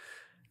it.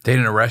 They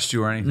didn't arrest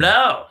you or anything?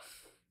 No.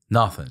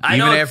 Nothing.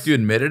 Even after you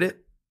admitted it?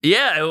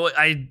 Yeah,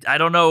 I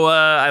don't know.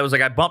 I was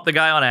like, I bumped the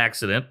guy on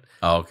accident.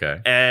 Oh, okay.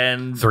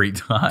 And 3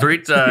 times.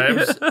 3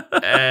 times.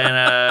 And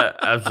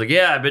I was like,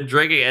 yeah, I've been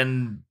drinking,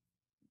 and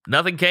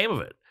nothing came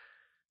of it.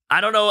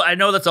 I don't know. I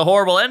know that's a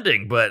horrible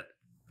ending, but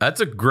that's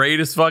the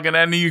greatest fucking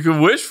ending you could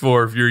wish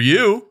for if you're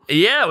you.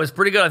 Yeah, it was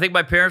pretty good. I think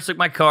my parents took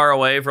my car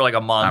away for like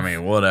a month. I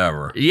mean,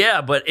 whatever.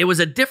 Yeah, but it was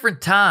a different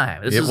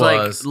time. This was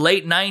like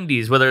late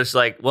 90s, where it's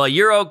like, well,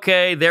 you're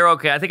okay, they're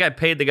okay. I think I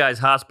paid the guy's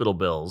hospital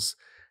bills.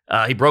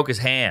 He broke his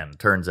hand,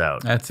 turns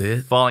out. That's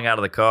it? Falling out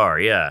of the car,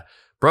 yeah.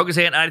 Broke his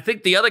hand. I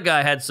think the other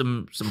guy had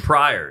some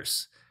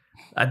priors.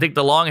 I think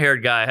the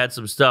long-haired guy had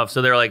some stuff.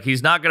 So they're like,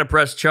 he's not going to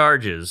press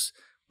charges,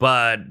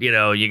 but,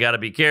 you got to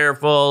be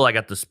careful. I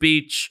got the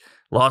speech,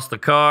 lost the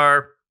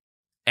car.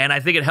 And I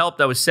think it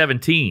helped I was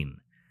 17.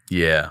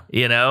 Yeah.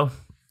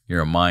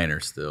 You're a minor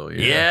still.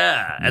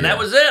 Yeah. And that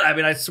was it. I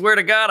mean, I swear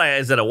to God,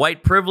 is it a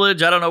white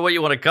privilege? I don't know what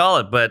you want to call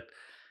it, but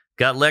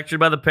got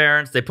lectured by the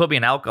parents. They put me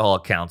in alcohol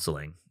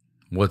counseling.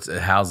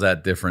 How's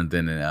that different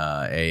than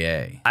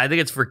AA? I think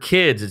it's for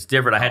kids. It's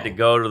different. I had to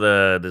go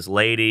to this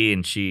lady,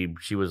 and she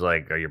was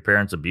like, "Are your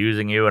parents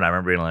abusing you?" And I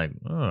remember being like,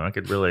 "Oh, I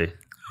could really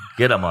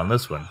get them on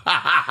this one." And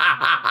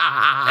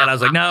I was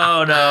like, "No,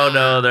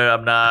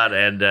 I'm not."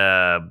 And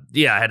I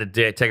had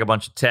to take a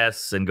bunch of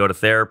tests and go to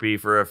therapy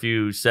for a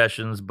few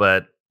sessions,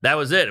 but that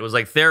was it. It was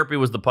like therapy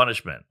was the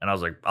punishment, and I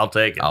was like, "I'll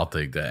take it. I'll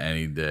take that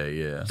any day."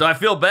 Yeah. So I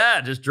feel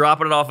bad just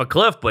dropping it off a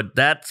cliff, but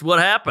that's what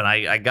happened.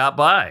 I got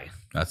by.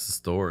 That's the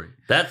story.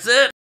 That's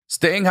it.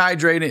 Staying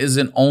hydrated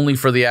isn't only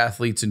for the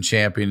athletes and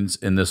champions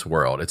in this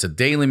world. It's a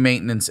daily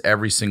maintenance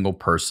every single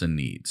person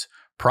needs.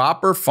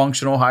 Proper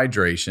functional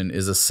hydration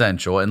is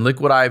essential, and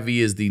Liquid IV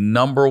is the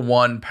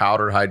 #1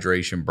 powdered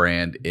hydration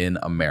brand in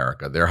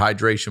America. Their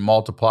hydration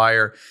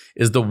multiplier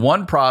is the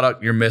one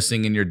product you're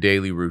missing in your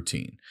daily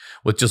routine.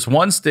 With just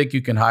 1 stick,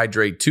 you can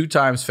hydrate 2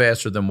 times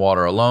faster than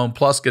water alone,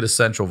 plus get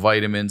essential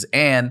vitamins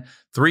and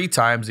 3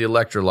 times the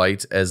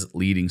electrolytes as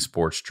leading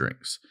sports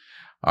drinks.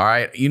 All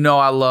right.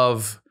 I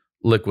love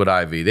Liquid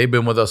IV. They've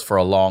been with us for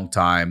a long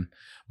time.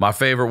 My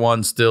favorite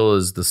one still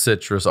is the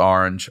citrus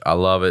orange. I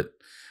love it.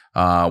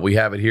 We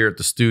have it here at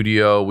the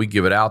studio. We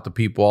give it out to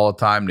people all the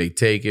time. They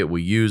take it.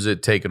 We use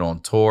it, take it on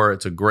tour.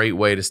 It's a great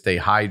way to stay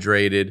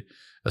hydrated,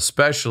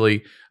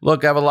 especially,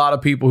 look, I have a lot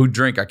of people who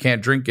drink. I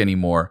can't drink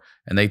anymore.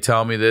 And they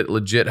tell me that it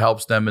legit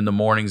helps them in the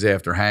mornings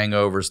after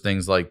hangovers,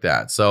 things like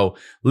that. So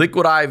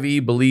Liquid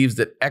IV believes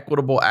that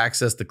equitable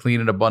access to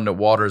clean and abundant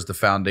water is the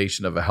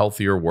foundation of a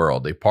healthier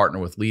world. They partner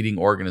with leading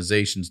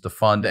organizations to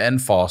fund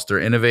and foster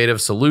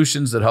innovative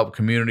solutions that help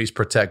communities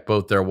protect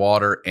both their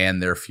water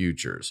and their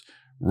futures.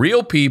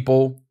 Real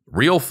people,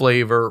 real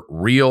flavor,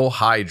 real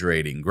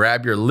hydrating.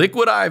 Grab your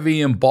Liquid IV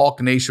in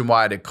bulk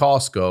nationwide at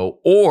Costco,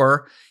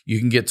 or you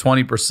can get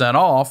 20%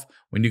 off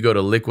when you go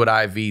to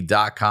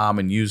liquidiv.com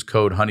and use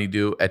code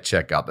HoneyDew at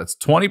checkout. That's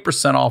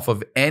 20% off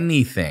of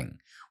anything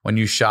when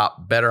you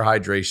shop Better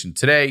Hydration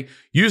today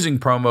using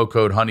promo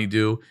code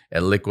HoneyDew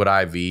at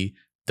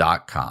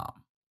liquidiv.com.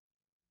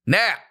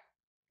 Now,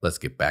 let's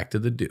get back to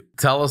the dew.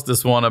 Tell us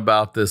this one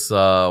about this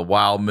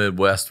Wild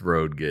Midwest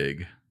Road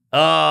gig.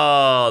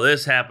 Oh,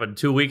 this happened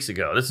 2 weeks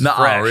ago. This is fresh.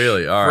 Oh,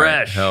 really? All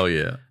right. Fresh. Hell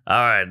yeah. All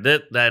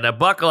right. Now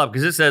buckle up,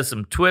 because this has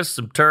some twists,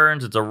 some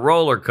turns. It's a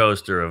roller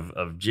coaster of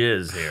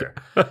jizz here.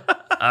 All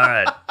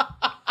right.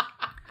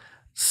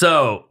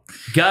 So,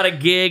 got a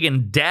gig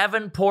in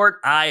Davenport,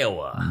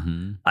 Iowa.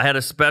 Mm-hmm. I had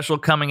a special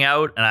coming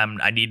out, and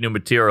I need new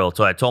material.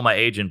 So I told my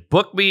agent,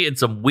 book me in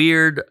some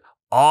weird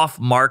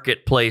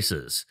off-market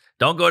places.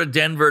 Don't go to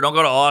Denver. Don't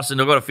go to Austin.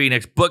 Don't go to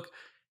Phoenix. Book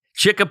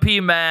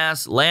Chicopee,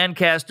 Mass,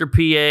 Lancaster,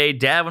 PA,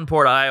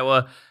 Davenport,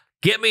 Iowa.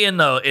 Get me in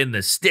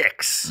the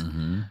sticks.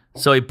 Mm-hmm.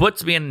 So he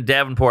puts me in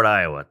Davenport,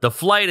 Iowa. The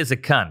flight is a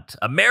cunt.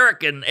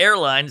 American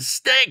Airlines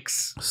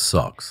stinks.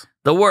 Sucks.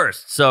 The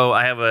worst. So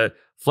I have a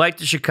flight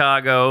to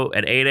Chicago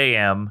at 8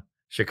 a.m.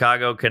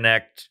 Chicago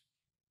Connect,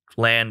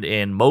 land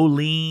in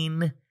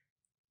Moline,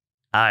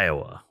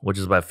 Iowa, which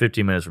is about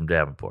 15 minutes from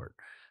Davenport.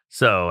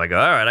 So I go,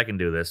 all right, I can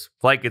do this.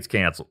 Flight gets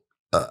canceled.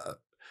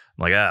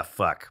 I'm like,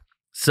 fuck.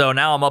 So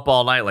now I'm up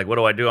all night. Like, what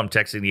do I do? I'm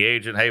texting the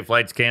agent. Hey,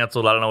 flight's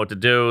canceled. I don't know what to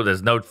do.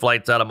 There's no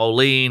flights out of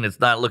Moline. It's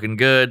not looking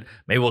good.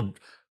 Maybe we'll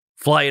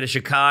fly you to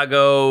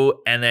Chicago,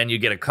 and then you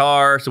get a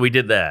car. So we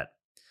did that.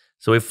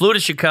 So we flew to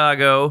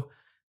Chicago,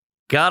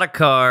 got a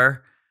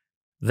car.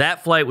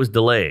 That flight was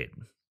delayed.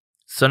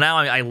 So now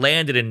I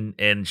landed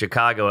in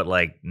Chicago at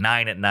like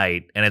 9 at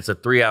night, and it's a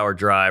 3-hour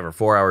drive or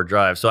 4-hour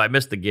drive. So I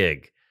missed the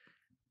gig.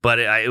 But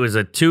it was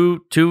a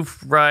two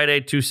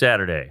Friday, 2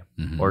 Saturday,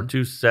 or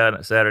 2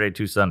 Saturday,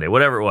 2 Sunday,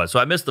 whatever it was. So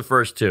I missed the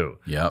first 2.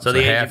 Yeah. So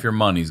half your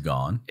money's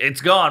gone.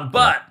 It's gone.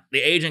 But the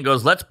agent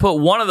goes, let's put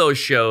one of those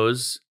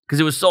shows, because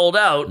it was sold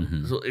out.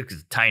 So it's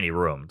a tiny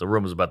room. The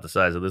room was about the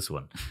size of this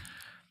one.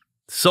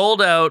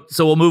 Sold out.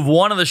 So we'll move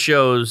one of the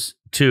shows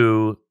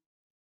to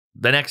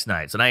the next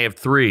night. So now you have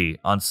 3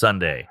 on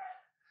Sunday.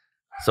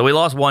 So we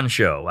lost one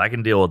show. I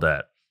can deal with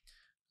that.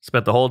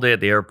 Spent the whole day at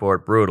the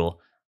airport. Brutal.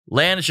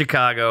 Land in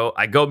Chicago.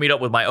 I go meet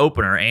up with my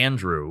opener,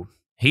 Andrew.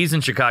 He's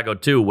in Chicago,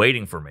 too,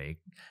 waiting for me.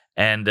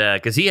 And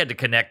because he had to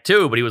connect,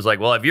 too. But he was like,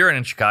 well, if you're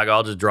in Chicago,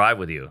 I'll just drive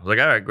with you. I was like,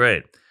 all right,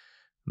 great.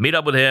 Meet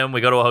up with him.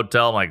 We go to a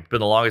hotel. I'm like, it's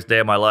been the longest day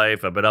of my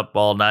life. I've been up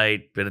all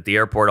night. Been at the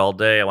airport all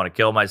day. I want to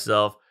kill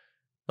myself.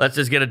 Let's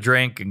just get a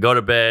drink and go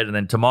to bed. And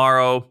then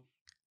tomorrow,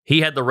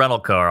 he had the rental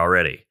car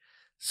already.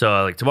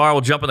 So like tomorrow,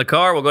 we'll jump in the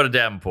car. We'll go to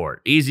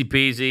Davenport. Easy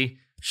peasy.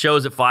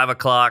 Shows at 5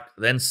 o'clock,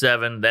 then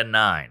 7, then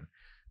 9.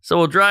 So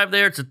we'll drive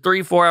there. It's a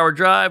 3-4 hour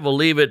drive. We'll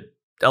leave at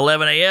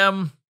 11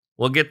 a.m.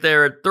 We'll get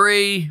there at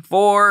 3,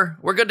 4.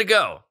 We're good to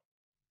go.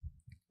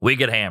 We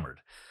get hammered.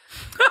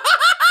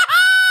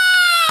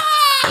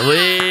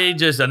 We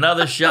just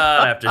another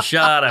shot after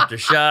shot after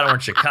shot. We're in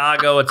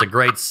Chicago. It's a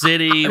great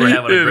city. We're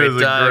having a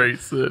great time. A great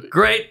city.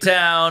 Great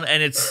town.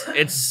 And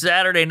it's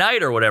Saturday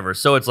night or whatever.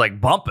 So it's like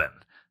bumping.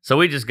 So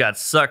we just got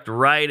sucked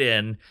right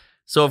in.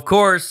 So of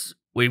course,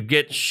 we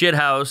get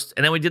shithoused,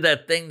 and then we did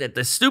that thing that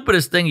the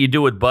stupidest thing you do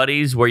with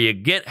buddies where you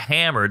get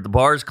hammered, the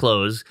bars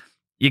close,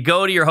 you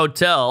go to your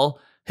hotel,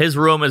 his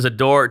room is 2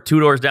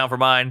 doors down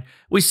from mine.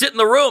 We sit in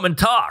the room and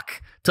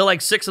talk till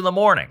like 6 in the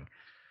morning.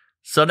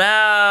 So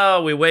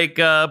now we wake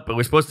up, and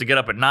we're supposed to get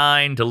up at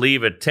 9 to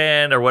leave at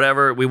 10 or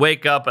whatever. We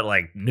wake up at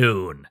like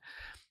noon.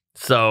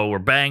 So we're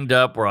banged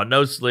up, we're on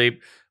no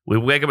sleep. We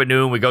wake up at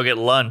noon, we go get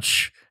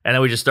lunch, and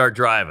then we just start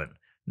driving.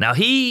 Now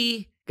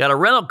he got a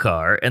rental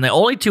car, and the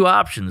only 2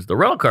 options, the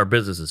rental car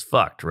business is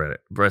fucked, right?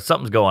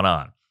 Something's going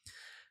on.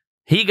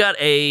 He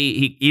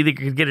either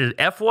could get an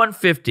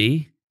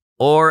F-150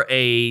 or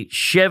a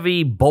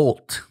Chevy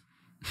Bolt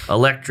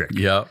electric.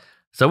 Yep.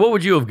 So what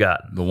would you have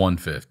gotten? The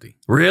 150.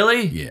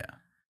 Really? Yeah.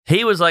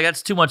 He was like,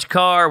 that's too much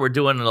car. We're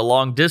doing it a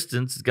long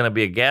distance. It's going to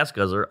be a gas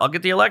guzzler. I'll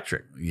get the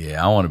electric.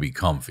 Yeah, I want to be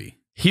comfy.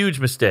 Huge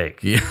mistake.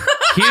 Yeah.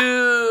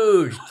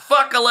 Huge.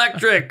 Fuck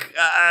electric.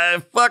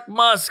 Fuck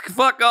Musk.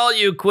 Fuck all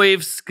you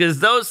queefs, because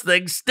those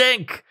things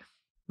stink.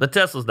 The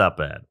Tesla's not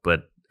bad,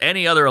 but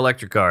any other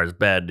electric car is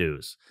bad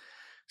news.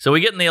 So we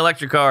get in the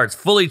electric car. It's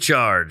fully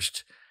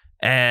charged,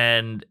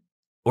 and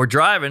we're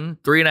driving,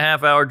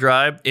 3.5 hour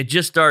drive. It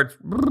just starts,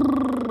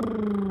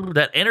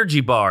 that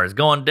energy bar is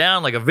going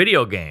down like a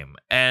video game,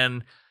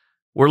 and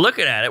we're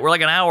looking at it. We're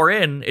like an hour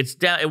in. It's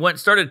down.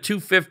 Started at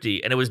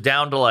 250, and it was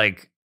down to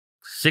like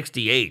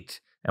 68,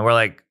 and we're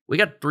like, we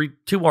got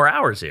 2 more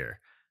hours here.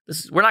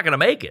 We're not going to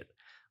make it.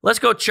 Let's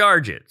go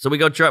charge it. So we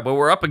go charge, but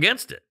we're up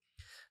against it.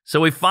 So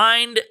we're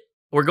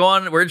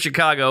in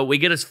Chicago. We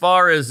get as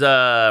far as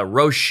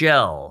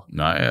Rochelle.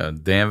 Yeah,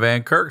 Dan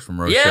Van Kirk's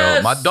from Rochelle.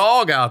 Yes! My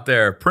dog out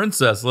there,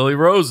 Princess Lily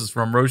Rose, is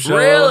from Rochelle.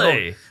 Really?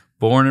 Illinois.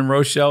 Born in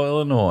Rochelle,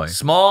 Illinois.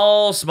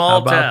 Small How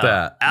about town.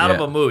 that? Out of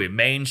Yeah. a movie.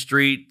 Main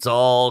Street, it's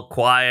all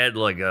quiet,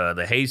 like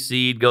the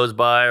hayseed goes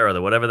by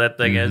or whatever that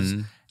thing is.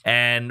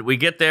 And we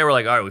get there, we're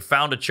like, all right, we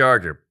found a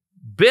charger.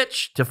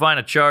 Bitch to find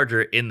a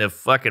charger in the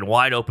fucking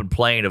wide open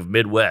plain of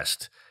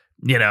Midwest.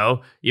 You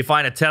know, you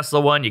find a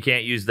Tesla one, you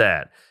can't use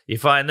that. You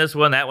find this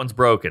one, that one's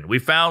broken. We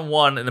found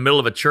one in the middle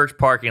of a church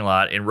parking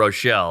lot in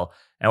Rochelle,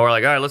 and we're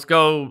like, all right,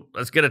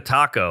 let's get a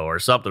taco or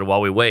something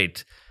while we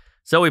wait.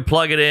 So we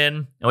plug it in,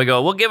 and we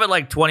go, we'll give it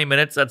like 20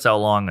 minutes. That's how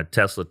long a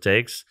Tesla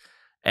takes.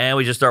 And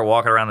we just start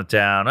walking around the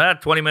town.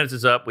 20 minutes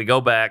is up. We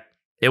go back.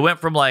 It went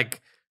from like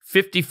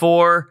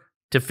 54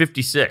 to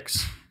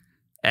 56.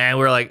 And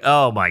we're like,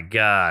 oh my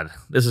God,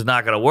 this is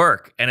not going to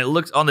work. And it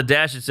looks on the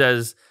dash, it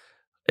says,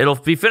 it'll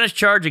be finished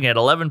charging at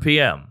 11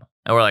 p.m.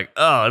 And we're like,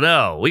 oh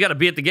no, we got to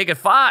be at the gig at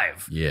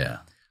 5. Yeah.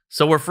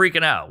 So we're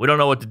freaking out. We don't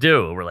know what to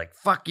do. We're like,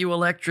 fuck you,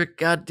 electric,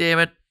 God damn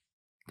it.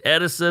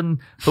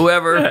 Edison,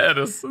 whoever.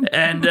 Edison.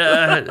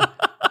 And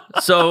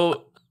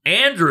so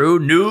Andrew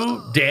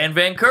knew Dan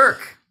Van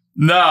Kirk.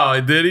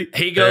 No, did he?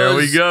 He goes, there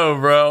we go,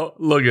 bro.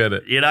 Look at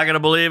it. You're not going to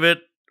believe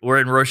it. We're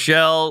in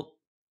Rochelle.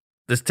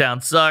 This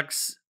town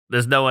sucks.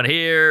 There's no one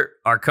here.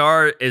 Our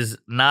car is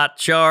not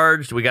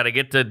charged. We got to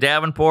get to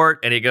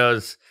Davenport. And he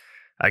goes,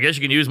 I guess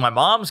you can use my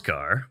mom's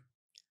car.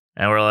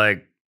 And we're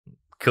like,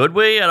 could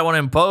we? I don't want to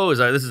impose.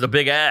 This is a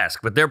big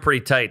ask, but they're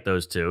pretty tight,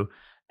 those two.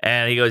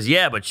 And he goes,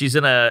 yeah, but she's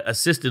in a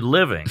assisted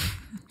living.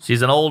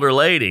 She's an older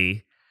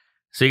lady.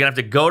 So you're going to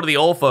have to go to the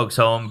old folks'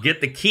 home, get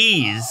the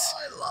keys. Oh,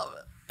 I love it.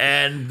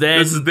 and then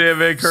This is Dan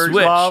Van Kirk's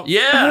switch. mom?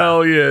 Yeah.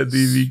 Hell yeah,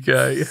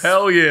 DVK.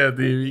 Hell yeah,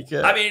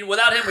 DVK. I mean,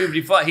 without him, we would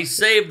be fine. He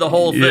saved the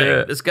whole thing.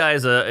 Yeah. This guy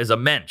is a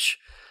mensch.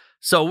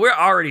 So we're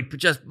already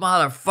just,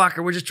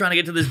 motherfucker, we're just trying to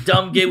get to this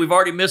dumb gig. We've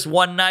already missed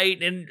one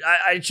night. And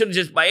I should have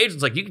just, my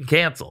agent's like, you can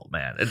cancel,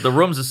 man. The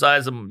room's the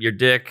size of your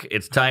dick.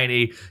 It's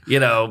tiny.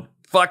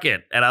 Fuck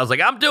it. And I was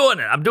like, I'm doing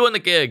it. I'm doing the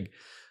gig.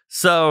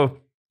 So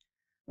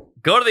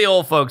go to the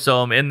old folks'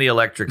 home in the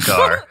electric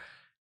car.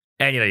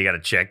 And, you got to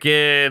check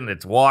in.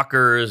 It's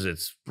walkers.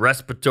 It's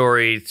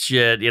respiratory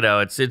shit.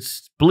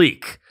 It's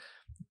bleak.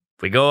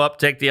 We go up,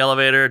 take the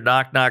elevator,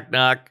 knock, knock,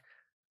 knock.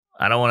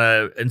 I don't want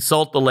to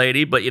insult the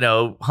lady, but,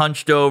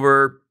 hunched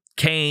over,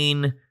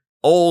 cane,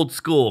 old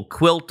school,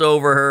 quilt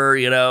over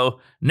her,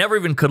 never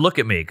even could look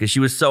at me because she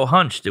was so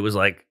hunched. It was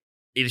like,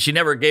 she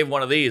never gave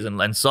one of these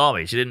and saw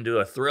me. She didn't do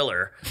a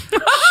Thriller.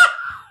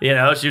 She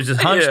was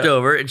just hunched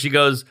over, and she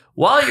goes,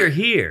 while you're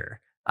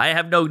here, I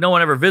have no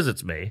one ever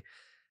visits me.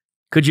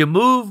 Could you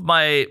move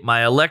my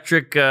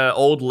electric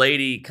old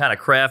lady kind of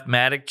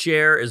Craftmatic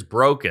chair is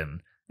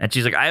broken? And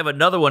she's like, I have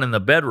another one in the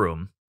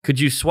bedroom. Could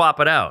you swap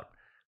it out?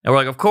 And we're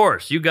like, of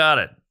course, you got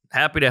it.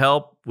 Happy to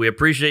help. We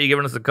appreciate you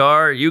giving us the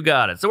car. You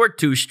got it. So we're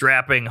two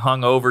strapping,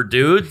 hungover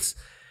dudes.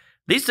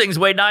 These things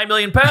weigh 9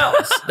 million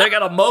pounds. They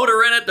got a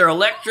motor in it. They're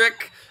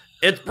electric.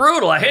 It's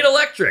brutal. I hate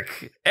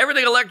electric.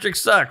 Everything electric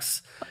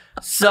sucks.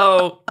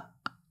 So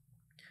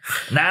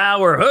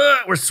now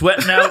we're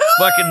sweating out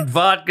fucking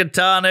vodka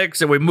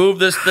tonics, and we move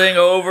this thing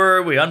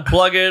over. We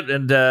unplug it,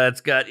 and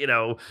it's got,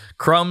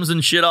 crumbs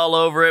and shit all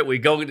over it. We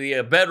go to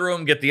the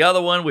bedroom, get the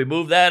other one. We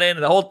move that in,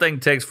 and the whole thing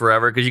takes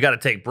forever because you got to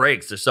take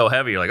breaks. They're so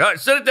heavy. You're like, all right,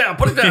 sit it down,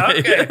 put it down.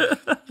 Okay.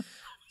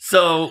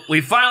 So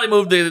we finally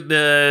move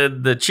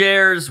the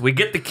chairs. We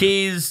get the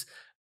keys.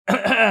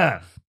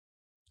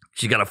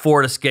 She's got a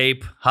Ford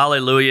Escape.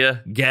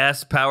 Hallelujah.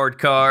 Gas-powered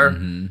car.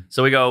 Mm-hmm.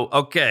 So we go,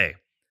 okay.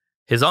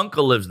 His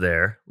uncle lives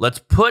there. Let's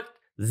put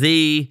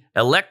the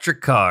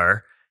electric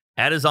car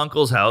at his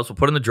uncle's house. We'll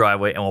put it in the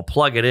driveway, and we'll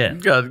plug it in.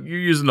 God, you're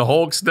using the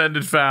whole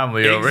extended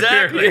family over here.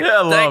 Exactly. Yeah,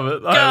 I love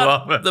it. I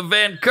love it. The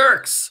Van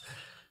Kirks.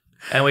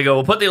 And we go,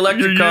 we'll put the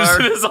electric car.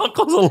 You're using his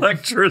uncle's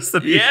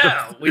electricity.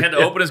 Yeah. We had to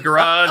open his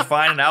garage,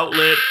 find an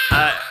outlet.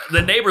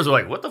 The neighbors were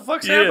like, what the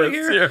fuck's happening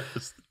here?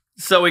 Serious.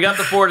 So we got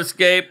the Ford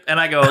Escape, and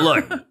I go,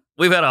 look,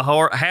 we've had a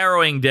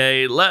harrowing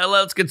day.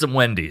 Let's get some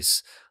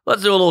Wendy's.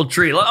 Let's do a little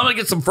treat. I'm going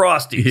to get some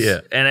Frosties.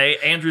 Yeah. And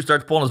Andrew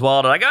starts pulling his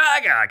wallet. And I go, I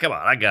got it. Come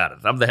on, I got it.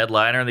 I'm the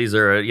headliner. These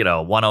are,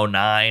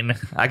 109.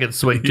 I can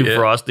swing two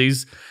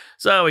Frosties.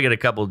 So we get a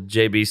couple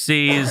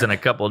JBCs and a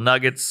couple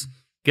Nuggets.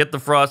 Get the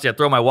Frosty. I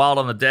throw my wallet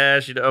on the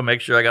dash,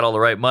 make sure I got all the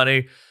right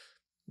money.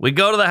 We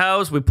go to the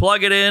house. We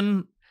plug it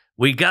in.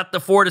 We got the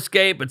Ford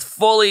Escape. It's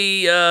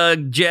fully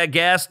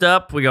gassed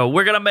up. We go,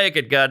 we're going to make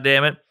it,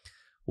 goddammit.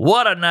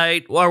 What a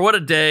night, or what a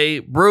day.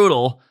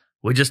 Brutal.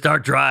 We just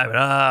start driving.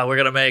 We're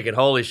going to make it.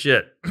 Holy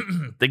shit.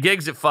 The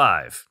gig's at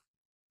 5.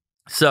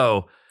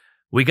 So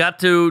we got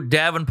to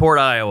Davenport,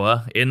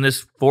 Iowa in this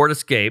Ford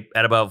Escape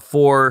at about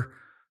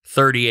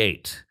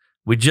 4:38.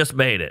 We just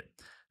made it.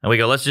 And we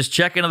go, let's just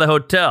check into the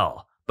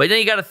hotel. But then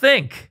you got to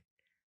think,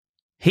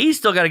 he's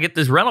still got to get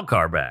this rental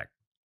car back.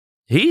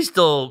 He's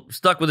still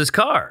stuck with his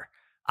car.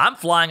 I'm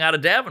flying out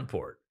of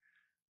Davenport.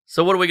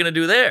 So what are we going to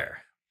do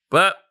there?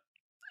 But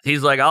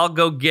he's like, I'll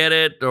go get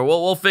it, or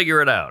we'll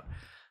figure it out.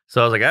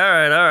 So I was like, all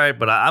right,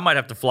 but I might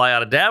have to fly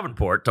out of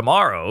Davenport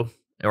tomorrow,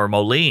 or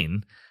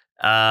Moline.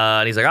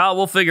 And he's like,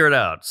 we'll figure it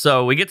out.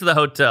 So we get to the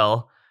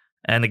hotel,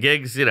 and the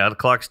gig's, the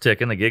clock's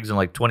ticking. The gig's in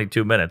like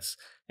 22 minutes.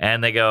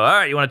 And they go, all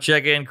right, you want to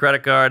check in,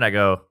 credit card? And I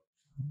go,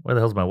 where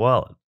the hell's my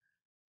wallet?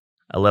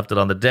 I left it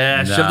on the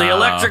dash of the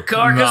electric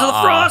car because of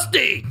the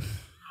Frosty.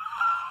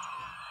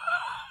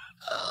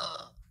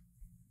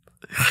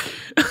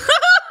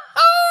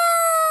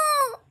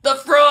 The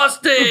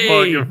Frosty! The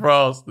fucking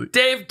Frosty.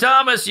 Dave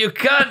Thomas, you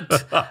cunt!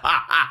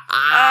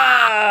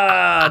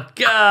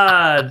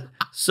 God.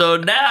 So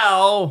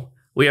now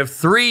we have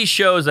 3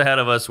 shows ahead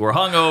of us. We're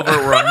hungover.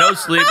 We're on no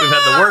sleep. We've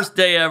had the worst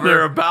day ever.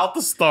 They're about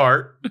to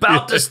start.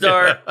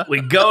 We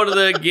go to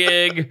the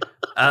gig.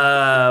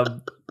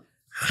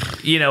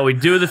 We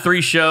do the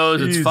 3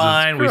 shows. It's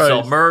fine. Christ. We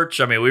sell merch.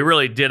 I mean, we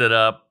really did it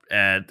up.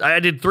 And I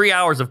did 3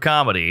 hours of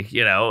comedy,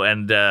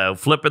 and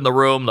flipping the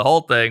room, the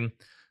whole thing.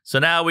 So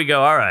now we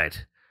go, all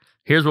right.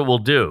 Here's what we'll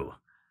do.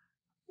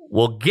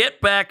 We'll get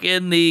back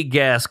in the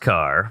gas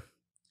car,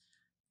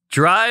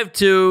 drive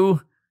to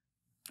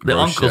the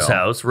uncle's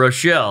house,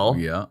 Rochelle,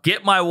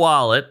 get my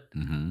wallet.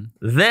 Mm-hmm.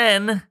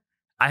 Then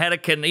I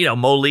had to,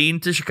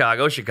 Moline to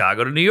Chicago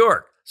to New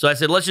York. So I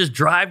said, let's just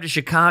drive to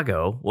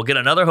Chicago. We'll get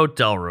another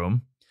hotel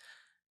room,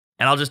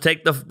 and I'll just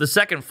take the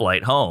second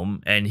flight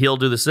home, and he'll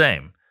do the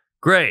same.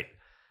 Great.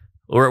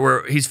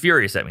 He's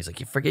furious at me. He's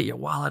like, you forget your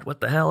wallet. What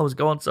the hell? It was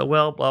going so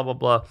well, blah, blah,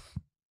 blah.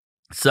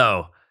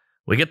 So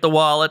we get the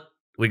wallet,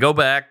 we go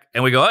back,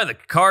 and we go, the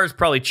car's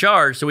probably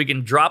charged, so we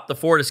can drop the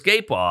Ford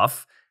Escape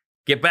off,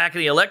 get back in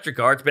the electric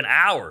car. It's been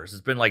hours.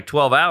 It's been like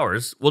 12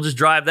 hours. We'll just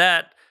drive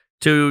that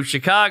to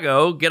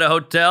Chicago, get a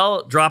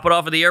hotel, drop it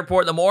off at the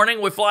airport in the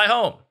morning, we fly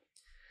home.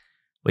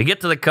 We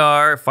get to the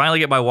car, finally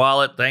get my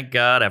wallet, thank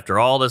God, after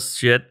all this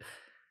shit.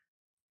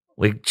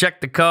 We check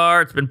the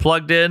car, it's been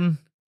plugged in.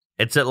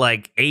 It's at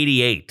like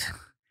 88.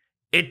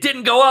 It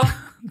didn't go up.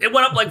 It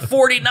went up like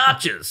 40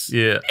 notches.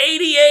 Yeah.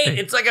 88.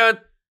 It's like a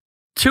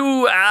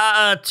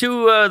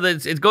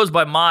it goes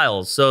by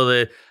miles. So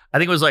I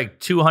think it was like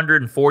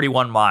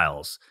 241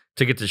 miles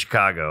to get to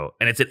Chicago,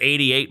 and it's at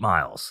 88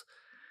 miles.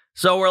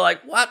 So we're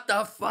like, what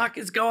the fuck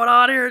is going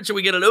on here? Should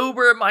we get an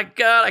Uber? My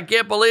God, I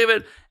can't believe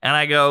it. And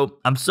I go,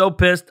 I'm so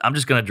pissed, I'm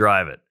just going to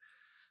drive it.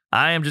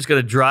 I am just going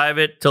to drive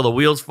it till the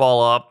wheels fall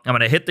off. I'm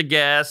going to hit the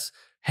gas,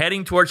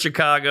 heading towards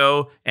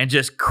Chicago, and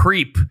just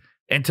creep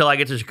until I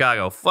get to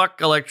Chicago. Fuck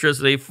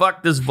electricity.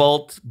 Fuck this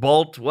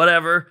bolt,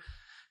 whatever.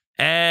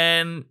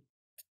 And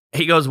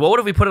he goes, well, what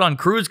if we put it on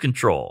cruise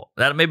control?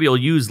 That maybe you'll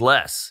use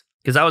less.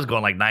 Because I was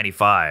going like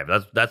 95.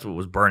 That's what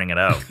was burning it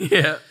out.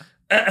 Yeah.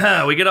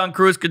 We get on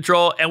cruise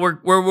control, and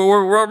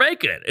we're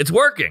making it. It's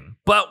working.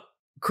 But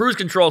cruise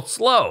control's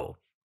slow.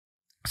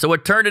 So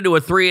what turned into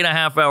a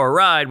 3.5 hour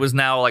ride was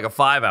now like a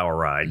 5 hour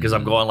ride because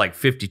I'm going like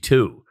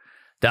 52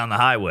 down the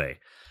highway.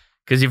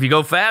 Because if you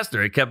go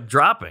faster, it kept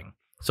dropping.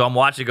 So I'm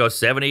watching it go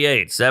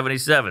 78,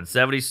 77,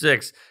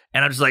 76.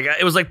 And I'm just like,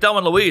 it was like Thelma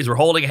and Louise. We're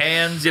holding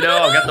hands, you know.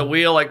 I got the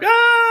wheel like,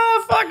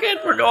 fuck it.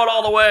 We're going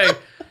all the way.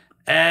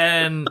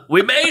 And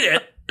we made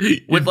it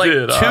with like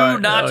two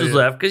notches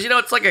left. Because, you know,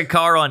 it's like a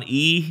car on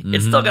E.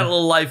 It's still got a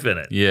little life in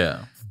it.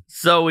 Yeah.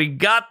 So we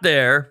got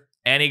there,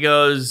 and he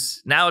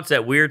goes, now it's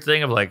that weird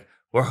thing of like,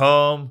 we're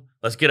home.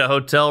 Let's get a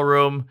hotel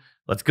room.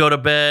 Let's go to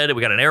bed.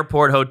 We got an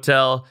airport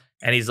hotel.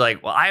 And he's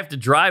like, well, I have to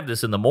drive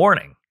this in the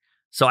morning.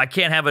 So I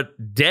can't have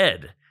it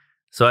dead.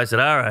 So I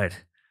said, all right.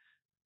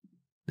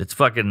 It's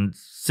fucking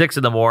 6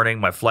 in the morning.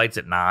 My flight's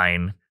at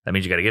 9. That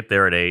means you got to get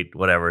there at 8,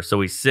 whatever. So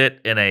we sit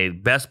in a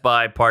Best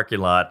Buy parking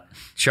lot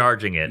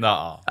charging it.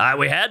 No.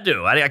 We had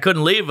to. I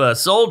couldn't leave a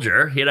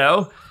soldier, you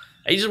know.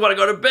 I just want to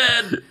go to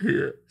bed.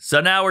 Yeah.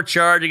 So now we're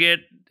charging it.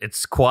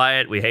 It's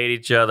quiet. We hate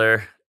each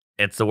other.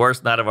 It's the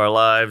worst night of our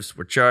lives.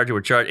 We're charging.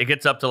 It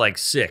gets up to like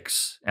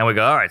 6. And we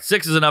go, all right,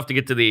 6 is enough to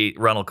get to the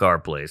rental car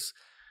place.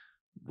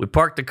 We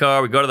park the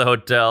car. We go to the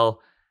hotel.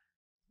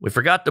 We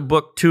forgot to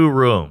book 2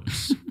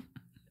 rooms.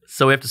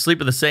 So we have to sleep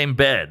in the same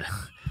bed.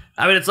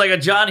 I mean, it's like a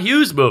John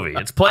Hughes movie.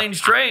 It's Planes,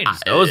 Trains.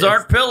 Those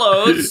aren't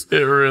pillows. It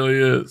really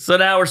is. So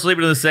now we're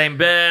sleeping in the same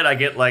bed. I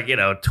get like,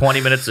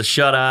 20 minutes of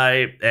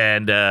shut-eye.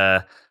 And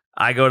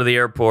I go to the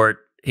airport.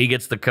 He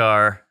gets the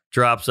car,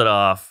 drops it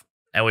off,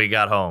 and we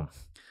got home.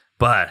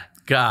 But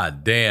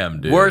God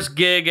damn, dude. worst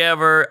gig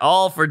ever.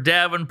 All for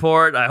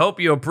Davenport. I hope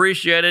you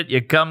appreciate it,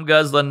 you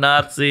cum-guzzling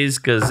Nazis,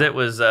 because it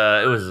was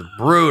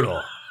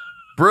brutal.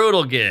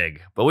 Brutal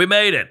gig. But we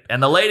made it.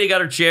 And the lady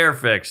got her chair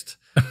fixed.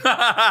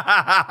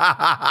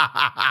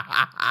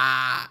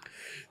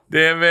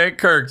 Damn, man,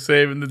 Kirk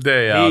saving the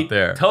day out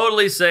there.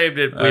 Totally saved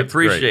it. We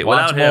appreciate it.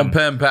 Watch Without him.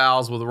 Pen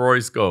Pals with Roy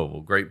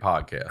Scovel. Great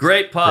podcast.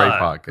 Great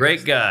podcast.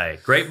 Great guy.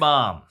 Great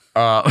mom.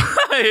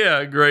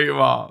 Yeah, great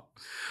mom.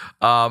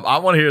 I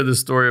want to hear the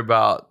story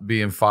about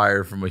being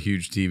fired from a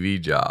huge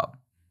TV job.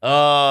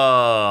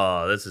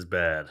 Oh, this is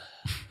bad.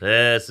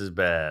 This is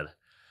bad.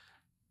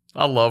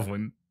 I love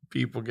when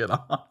people get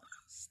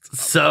honest.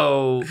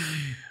 So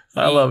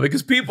I love it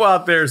because people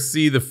out there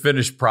see the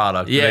finished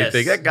product. Yes. And they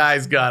think that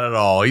guy's got it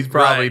all. He's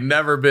probably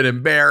never been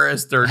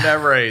embarrassed or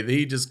never anything.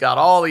 He just got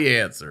all the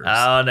answers.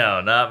 Oh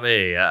no, not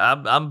me. I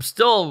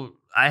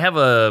have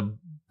a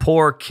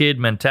poor kid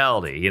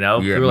mentality, you know?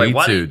 Yeah, People are like, me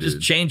why too, don't you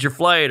just change your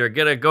flight or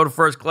go to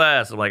first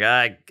class? I'm like,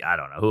 I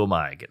don't know. Who am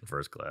I getting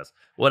first class?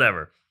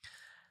 Whatever.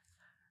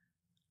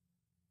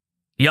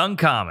 Young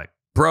comic,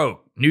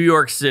 broke, New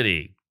York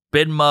City,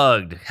 been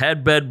mugged,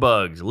 had bed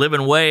bugs,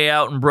 living way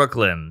out in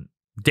Brooklyn,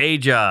 day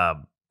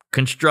job,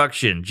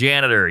 construction,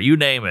 janitor, you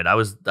name it. I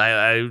was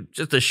a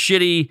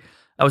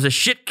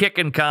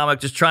shit-kicking comic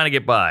just trying to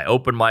get by.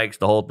 Open mics,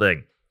 the whole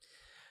thing.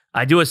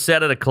 I do a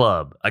set at a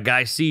club. A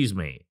guy sees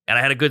me, and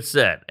I had a good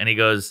set. And he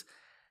goes,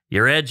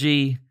 you're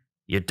edgy,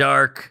 you're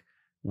dark.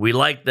 We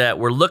like that.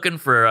 We're looking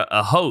for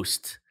a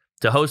host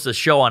to host a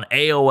show on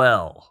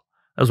AOL.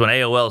 That was when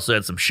AOL still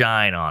had some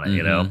shine on it,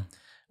 you know?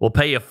 We'll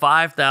pay you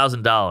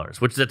 $5,000,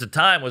 which at the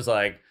time was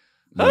like,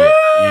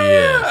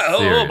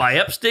 my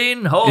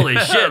Epstein? Holy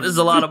shit, this is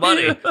a lot of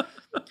money.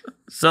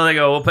 So they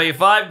go, we'll pay you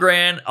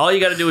 $5,000. All you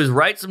got to do is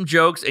write some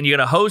jokes, and you're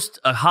going to host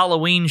a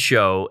Halloween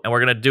show, and we're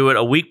going to do it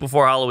a week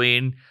before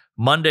Halloween.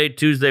 Monday,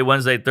 Tuesday,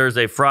 Wednesday,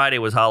 Thursday, Friday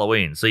was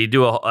Halloween. So you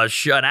do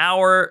an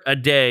hour a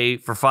day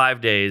for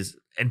 5 days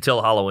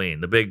until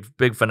Halloween, the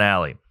big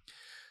finale.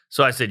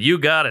 So I said, you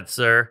got it,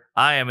 sir.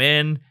 I am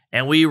in.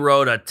 And we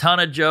wrote a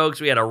ton of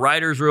jokes. We had a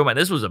writer's room, and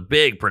this was a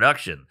big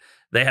production.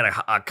 They had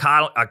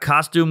a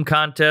costume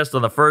contest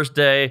on the first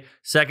day.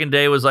 Second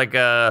day was like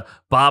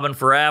bobbing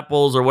for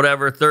apples or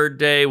whatever. Third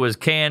day was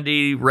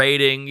candy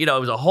rating. You know,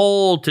 it was a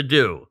whole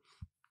to-do.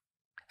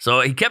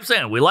 So he kept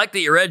saying, we like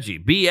that you're edgy.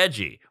 Be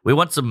edgy. We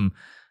want some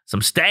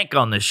stank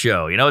on this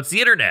show. You know, it's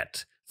the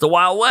internet. It's the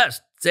Wild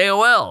West. It's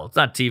AOL. It's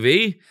not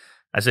TV.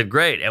 I said,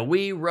 great. And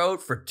we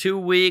wrote for 2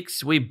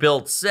 weeks. We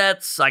built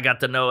sets. I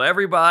got to know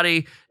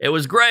everybody. It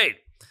was great.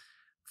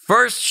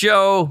 First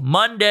show,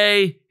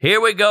 Monday. Here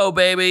we go,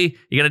 baby.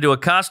 You're going to do a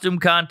costume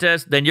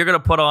contest. Then you're going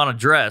to put on a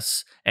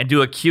dress and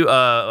do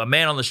a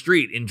man on the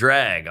street in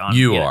drag.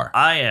 You are.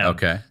 I am.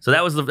 Okay. So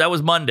that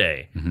was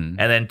Monday. And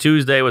then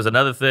Tuesday was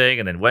another thing.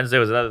 And then Wednesday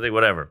was another thing,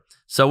 whatever.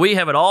 So we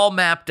have it all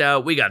mapped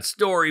out. We got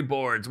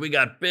storyboards. We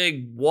got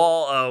big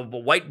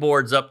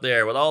whiteboards up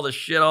there with all the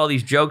shit, all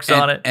these jokes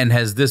on it. And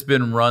has this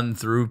been run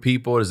through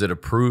people? Is it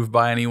approved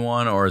by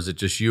anyone, or is it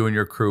just you and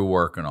your crew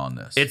working on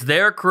this? It's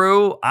their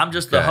crew. I'm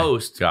just the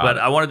host, but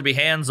I wanted to be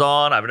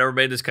hands-on. I've never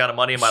made this kind of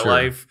money in my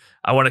life.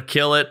 I want to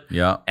kill it.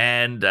 Yeah.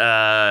 And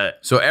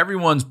so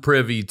everyone's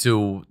privy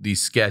to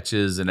these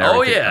sketches and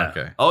everything. Oh, yeah.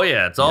 Okay. Oh,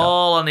 yeah. It's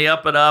all on the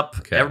up and up.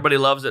 Okay. Everybody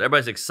loves it.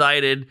 Everybody's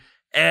excited.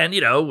 And,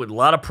 you know, with a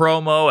lot of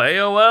promo,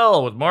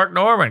 AOL with Mark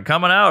Norman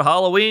coming out,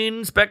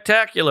 Halloween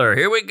spectacular.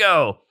 Here we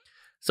go.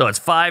 So it's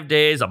 5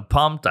 days. I'm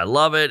pumped. I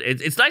love it.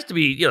 It's nice to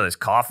be, you know, there's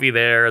coffee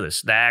there, there's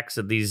snacks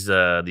at these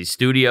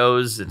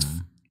studios.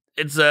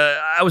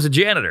 I was a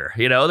janitor,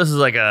 you know. This is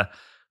like a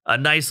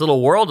nice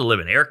little world to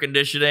live in. Air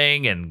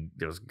conditioning, and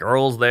there was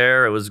girls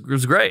there. It was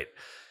great.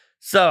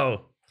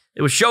 So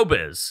it was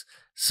showbiz.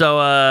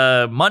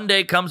 So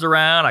Monday comes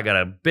around. I got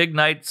a big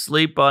night's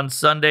sleep on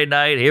Sunday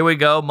night. Here we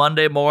go.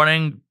 Monday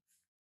morning.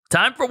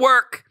 Time for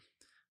work.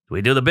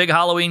 We do the big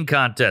Halloween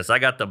contest. I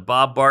got the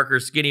Bob Barker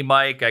skinny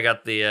mic. I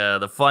got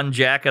the fun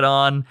jacket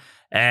on.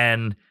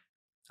 And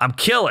I'm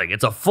killing.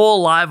 It's a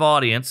full live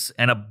audience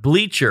and a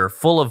bleacher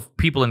full of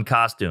people in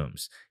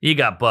costumes. You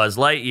got Buzz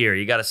Lightyear.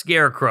 You got a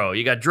Scarecrow.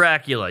 You got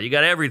Dracula. You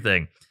got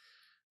everything.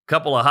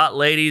 Couple of hot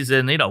ladies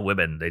and, you know,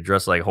 women. They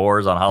dress like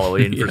whores on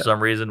Halloween for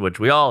some reason, which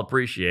we all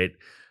appreciate.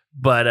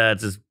 But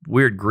it's this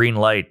weird green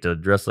light to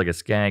dress like a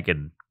skank,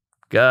 and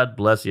God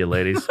bless you,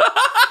 ladies.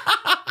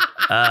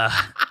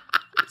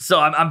 So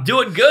I'm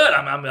doing good.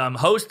 I'm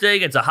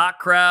hosting. It's a hot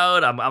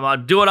crowd.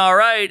 I'm doing all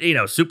right. You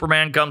know,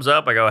 Superman comes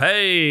up. I go,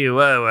 hey,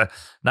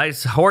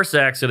 nice horse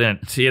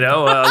accident. You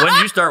know, when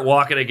did you start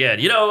walking again?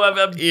 You know,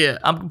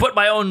 I'm putting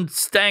my own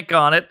stank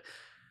on it.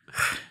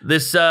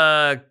 This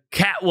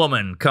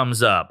Catwoman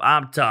comes up.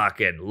 I'm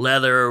talking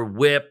leather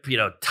whip, you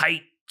know,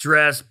 tight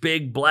dress,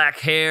 big black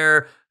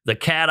hair, the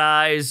cat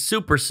eyes,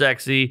 super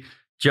sexy.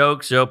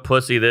 Jokes, you know,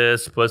 pussy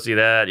this, pussy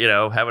that, you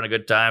know, having a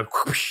good time.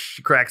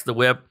 She cracks the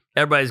whip.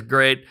 Everybody's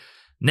great.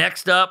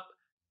 Next up,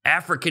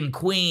 African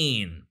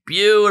Queen.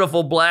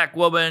 Beautiful black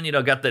woman, you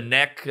know, got the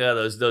neck,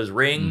 those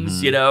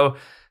rings, you know,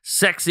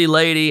 sexy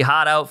lady,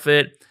 hot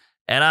outfit.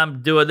 And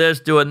I'm doing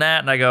this, doing that.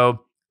 And I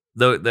go,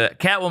 the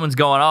Catwoman's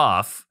going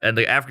off and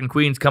the African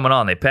Queen's coming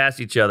on. They pass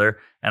each other.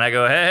 And I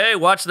go, hey,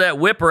 watch that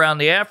whip around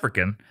the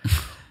African.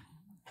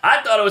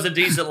 I thought it was a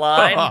decent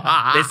line.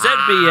 They said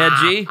be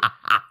edgy.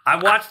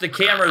 I watched the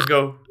cameras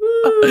go,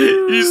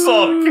 You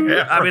saw the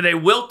camera. I mean, they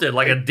wilted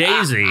like a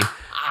daisy.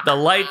 The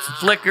lights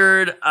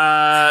flickered. The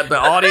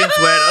audience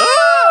went,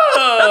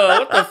 oh,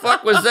 what the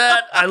fuck was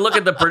that? I look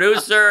at the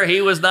producer.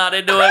 He was not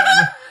into it.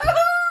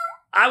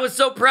 I was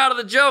so proud of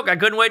the joke. I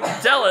couldn't wait to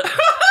tell it.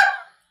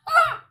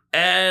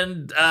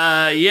 And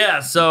yeah,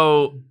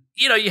 so,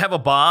 you know, you have a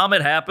bomb.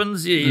 It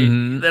happens.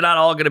 They're not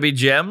all going to be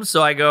gems.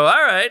 So I go, all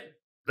right,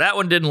 that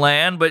one didn't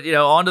land. But, you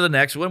know, on to the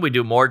next one. We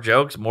do more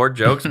jokes, more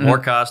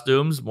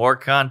costumes, more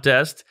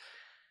contest.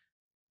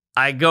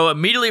 I go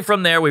immediately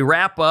from there. We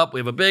wrap up. We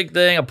have a big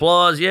thing.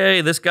 Applause.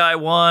 Yay, this guy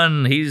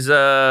won. He's,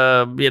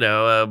 Joe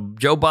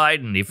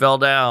Biden. He fell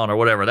down or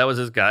whatever. That was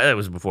his guy. That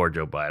was before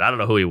Joe Biden. I don't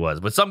know who he was,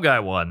 but some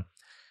guy won.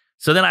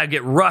 So then I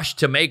get rushed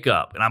to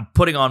makeup, and I'm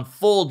putting on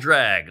full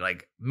drag,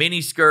 like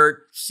mini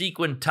skirt,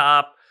 sequin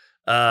top,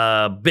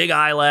 big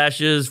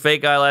eyelashes,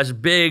 fake eyelashes,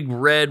 big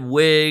red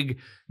wig,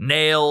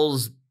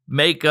 nails,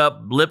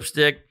 makeup,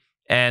 lipstick,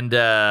 and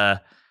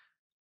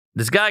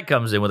this guy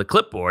comes in with a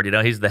clipboard. You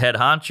know, he's the head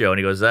honcho, and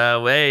he goes,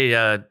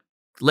 hey,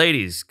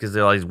 ladies, because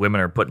all these women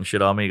are putting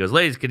shit on me. He goes,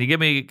 ladies, can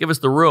you give us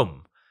the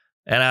room?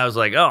 And I was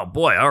like, oh,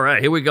 boy, all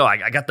right, here we go.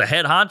 I got the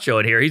head honcho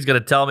in here. He's going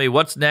to tell me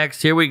what's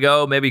next. Here we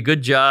go. Maybe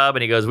good job.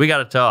 And he goes, we got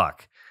to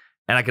talk.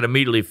 And I could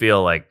immediately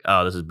feel like,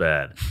 oh, this is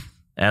bad.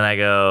 And I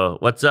go,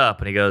 what's up?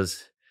 And he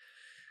goes,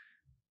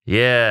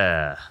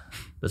 yeah,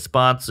 the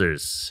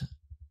sponsors,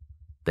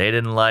 they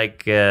didn't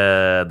like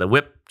the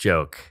whip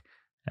joke.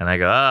 And I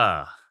go,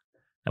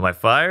 am I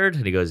fired?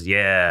 And he goes,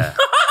 yeah.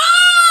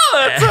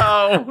 That's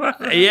how.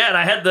 Yeah, and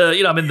I had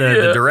I'm in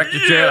the director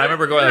chair. I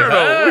remember going like,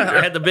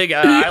 I had the big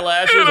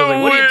eyelashes. I was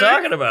like, what are you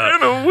talking about?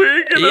 In a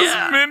wig and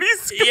a mini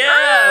skirt.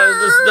 Yeah, it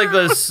was just like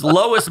the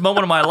slowest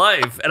moment of my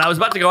life. And I was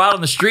about to go out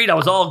on the street. I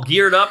was all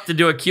geared up to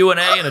do a Q&A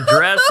in a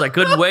dress. I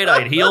couldn't wait.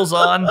 I had heels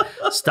on,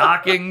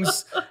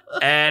 stockings.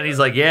 And he's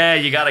like, yeah,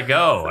 you got to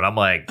go. And I'm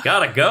like,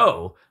 got to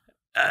go?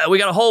 We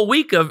got a whole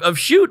week of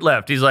shoot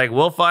left. He's like,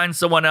 we'll find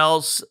someone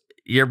else.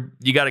 You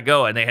got to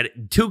go. And they had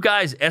two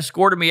guys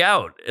escorting me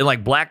out in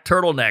like black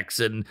turtlenecks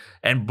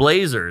and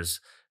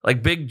blazers,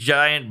 like big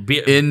giant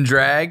in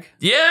drag.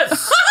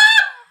 Yes.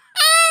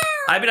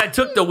 I mean, I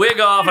took the wig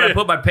off and I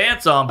put my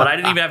pants on, but I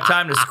didn't even have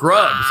time to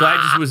scrub. So I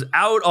just was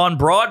out on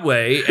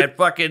Broadway at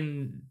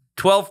fucking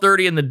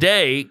 12:30 in the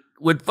day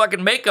with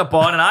fucking makeup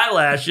on and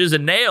eyelashes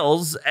and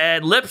nails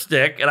and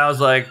lipstick. And I was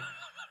like,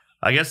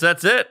 I guess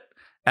that's it.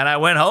 And I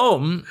went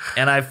home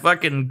and I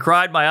fucking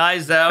cried my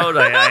eyes out.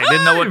 I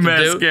didn't know what to do.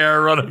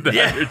 Mascara running down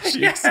your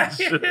cheeks.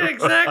 Yeah,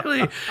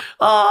 exactly.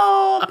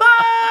 All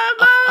by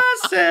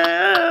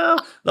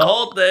myself. The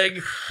whole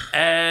thing.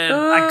 And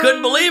I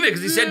couldn't believe it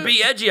because he said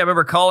be edgy. I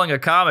remember calling a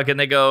comic and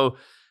they go,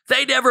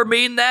 they never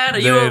mean that. Are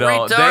you a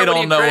retard? They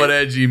don't know what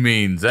edgy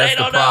means. That's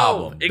the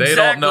problem. Exactly. They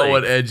don't know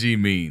what edgy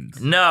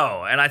means.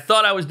 No. And I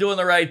thought I was doing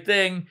the right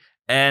thing.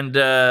 And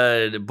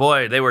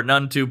boy, they were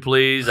none too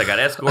pleased. I got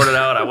escorted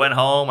out. I went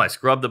home. I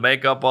scrubbed the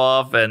makeup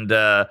off, and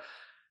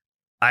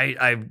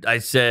I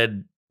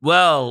said,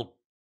 "Well,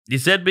 you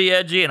said be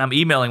edgy," and I'm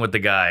emailing with the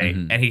guy,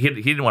 and he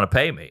didn't want to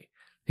pay me.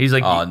 He's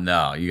like, "Oh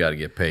no, you got to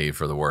get paid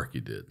for the work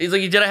you did." He's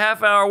like, "You did a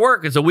half-hour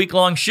work. It's a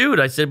week-long shoot."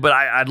 I said, "But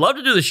I'd love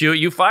to do the shoot.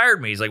 You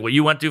fired me." He's like, "Well,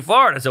 you went too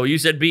far." And I said, "Well, you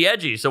said be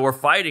edgy." So we're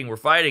fighting,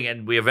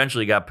 and we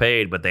eventually got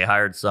paid. But they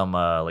hired some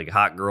like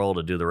hot girl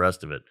to do the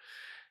rest of it.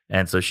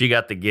 And so she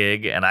got the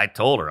gig, and I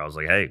told her, I was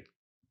like, hey,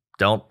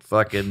 don't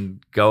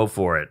fucking go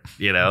for it.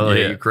 You know, Are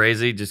you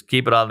crazy? Just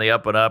keep it on the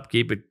up and up,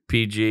 keep it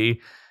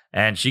PG.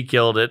 And she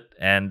killed it.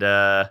 And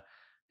yeah,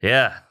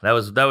 that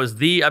was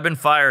I've been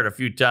fired a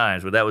few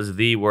times, but that was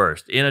the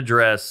worst. In a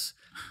dress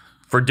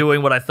for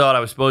doing what I thought I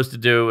was supposed to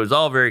do. It was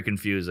all very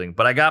confusing,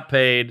 but I got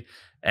paid,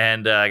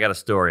 and I got a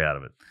story out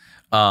of it.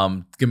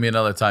 Give me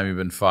another time you've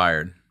been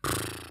fired.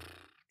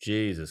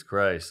 Jesus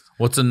Christ.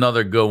 What's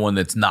another good one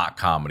that's not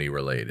comedy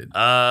related?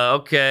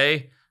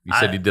 Okay. You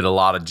said you did a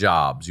lot of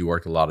jobs. You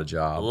worked a lot of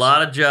jobs. A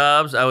lot of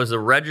jobs. I was a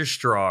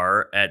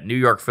registrar at New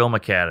York Film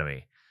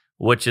Academy,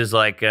 which is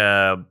like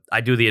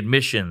I do the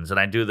admissions and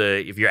I do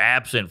if you're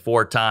absent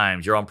 4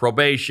 times, you're on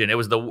probation. I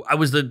was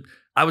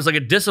like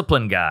a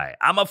discipline guy.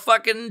 I'm a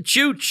fucking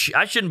chooch.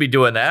 I shouldn't be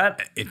doing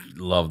that.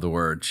 Love the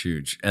word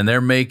chooch. And they're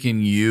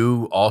making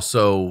you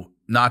also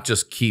not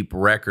just keep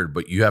record,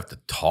 but you have to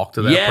talk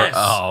to that person.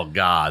 Oh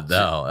God,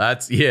 no.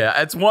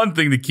 That's one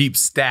thing to keep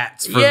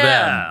stats for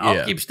them.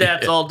 I'll keep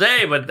stats all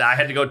day, but I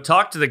had to go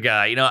talk to the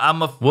guy. You know,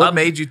 What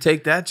made you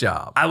take that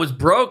job? I was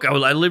broke.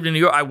 I lived in New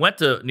York. I went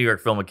to New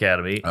York Film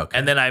Academy,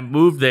 and then I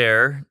moved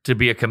there to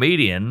be a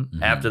comedian.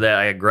 After that,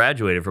 I had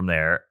graduated from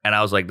there, and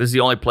I was like, this is the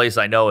only place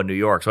I know in New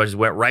York. So I just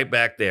went right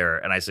back there,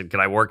 and I said, can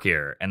I work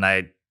here? And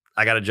I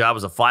got a job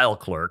as a file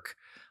clerk.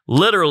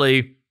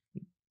 Literally,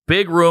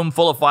 big room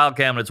full of file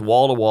cabinets,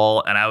 wall to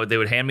wall, and they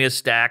would hand me a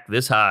stack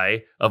this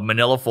high of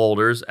manila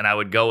folders, and I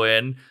would go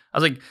in. I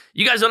was like,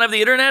 you guys don't have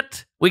the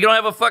internet? We don't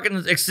have a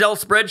fucking Excel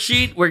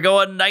spreadsheet? We're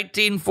going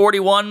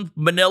 1941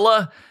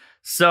 manila?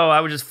 So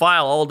I would just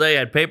file all day, I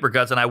had paper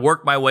cuts, and I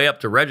worked my way up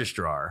to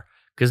registrar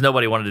because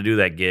nobody wanted to do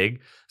that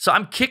gig. So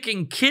I'm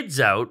kicking kids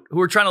out who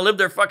are trying to live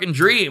their fucking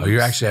dreams. Oh,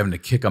 you're actually having to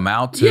kick them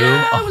out too?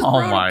 Yeah, I was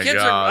oh my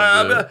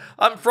God.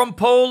 I'm from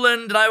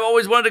Poland and I've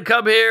always wanted to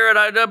come here and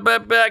I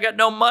got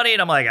no money.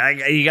 And I'm like,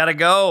 you got to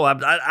go.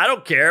 I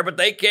don't care, but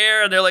they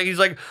care. And he's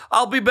like,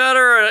 I'll be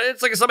better. And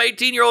it's like some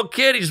 18-year-old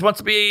kid. He just wants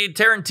to be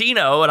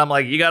Tarantino. And I'm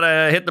like, you got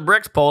to hit the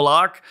bricks,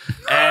 Polak.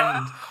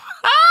 And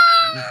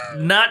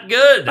not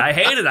good. I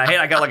hated it.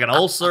 I got like an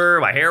ulcer.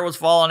 My hair was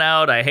falling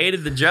out. I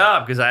hated the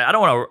job because I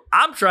don't want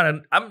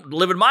to. I'm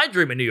living my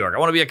dream in New York. I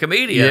want to be a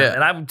comedian. Yeah.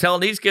 And I'm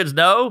telling these kids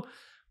no.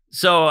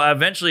 So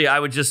eventually I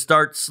would just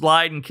start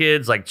sliding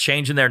kids, like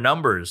changing their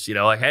numbers, you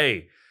know, like,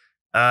 hey,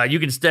 you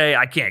can stay.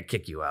 I can't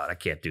kick you out. I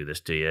can't do this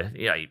to you.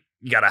 You know,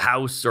 you got a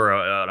house or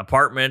an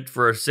apartment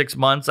for 6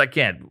 months. I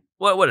can't.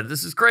 What?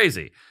 This is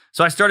crazy.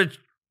 So I started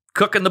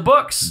cooking the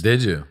books.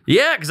 Did you?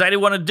 Yeah, because I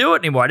didn't want to do it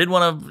anymore. I didn't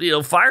want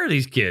to, fire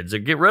these kids or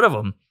get rid of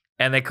them.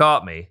 And they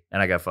caught me, and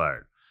I got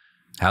fired.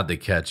 How'd they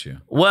catch you?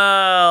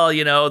 Well,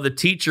 the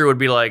teacher would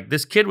be like,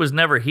 this kid was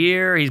never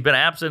here. He's been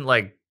absent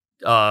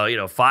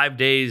 5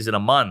 days in a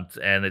month,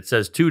 and it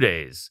says 2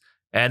 days.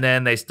 And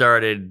then they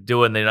started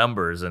doing the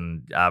numbers,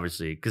 and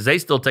obviously, because they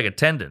still take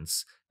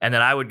attendance. And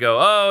then I would go,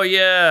 oh,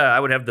 yeah, I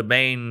would have the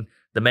main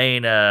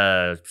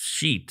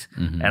sheet,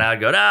 and I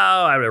would go, no,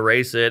 I would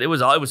erase it. It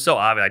was so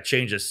obvious. I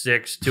changed a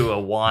 6 to a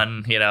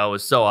 1. It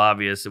was so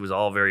obvious. It was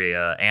all very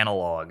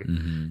analog,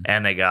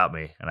 and they got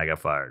me, and I got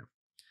fired.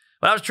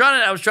 But I was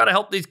trying to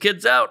help these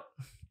kids out.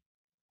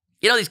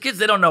 These kids,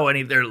 they don't know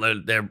any.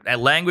 They're at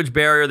language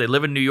barrier. They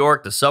live in New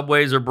York. The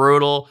subways are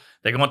brutal.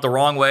 They went the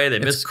wrong way. They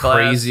miss class.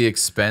 It's crazy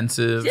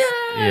expensive.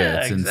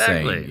 Yeah, it's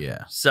exactly. insane.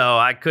 Yeah. So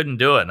I couldn't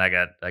do it, and I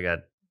got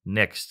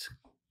nixed.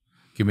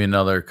 Give me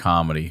another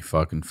comedy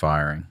fucking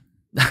firing.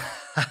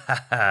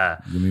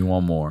 Give me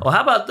one more. Well,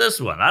 how about this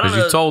one? I don't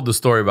know. You told the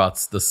story about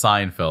the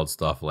Seinfeld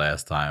stuff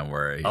last time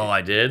where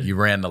I did? You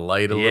ran the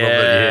light a little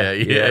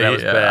bit. Yeah, that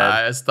was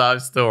bad. I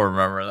still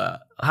remember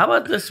that. How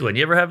about this one?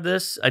 You ever have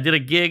this? I did a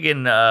gig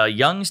in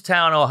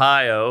Youngstown,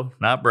 Ohio,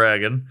 not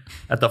bragging,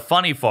 at the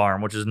Funny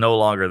Farm, which is no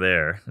longer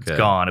there. It's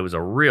gone. It was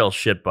a real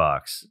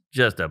shitbox.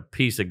 Just a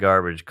piece of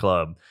garbage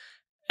club.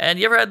 And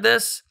you ever had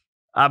this?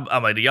 I'm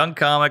a young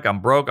comic.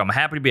 I'm broke. I'm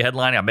happy to be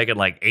headlining. I'm making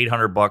like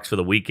 $800 for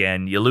the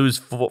weekend. You lose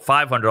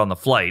 $500 on the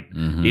flight,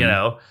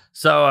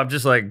 So I'm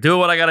just like, do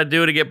what I got to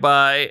do to get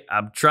by.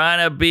 I'm trying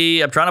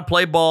to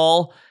play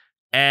ball,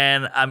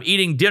 and I'm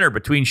eating dinner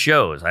between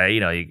shows. You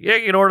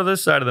can order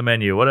this side of the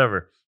menu,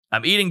 whatever.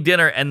 I'm eating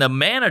dinner, and the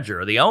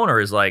manager, the owner,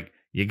 is like,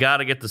 you got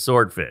to get the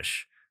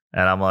swordfish.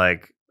 And I'm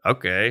like,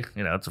 okay,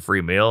 it's a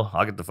free meal.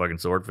 I'll get the fucking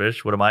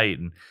swordfish. What am I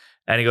eating?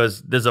 And he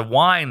goes, there's a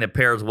wine that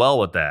pairs well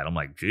with that. I'm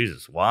like,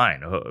 Jesus,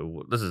 wine.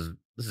 This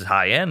is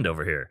high end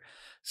over here.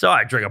 So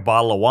I drink a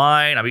bottle of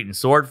wine. I'm eating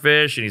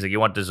swordfish. And he's like, you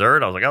want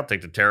dessert? I was like, I'll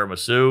take the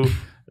tiramisu.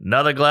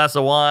 Another glass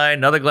of wine,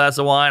 another glass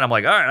of wine. I'm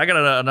like, all right, I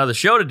got another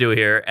show to do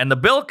here. And the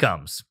bill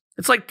comes.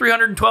 It's like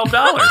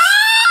 $312.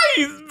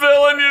 He's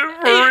billing you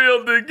for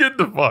real, dude. Get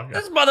the fuck out.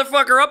 This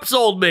motherfucker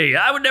upsold me.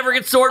 I would never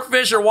get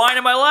swordfish or wine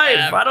in my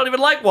life. I don't even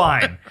like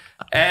wine.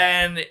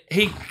 And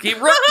he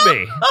rooked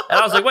me. And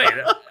I was like, wait,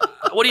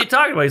 what are you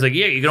talking about? He's like,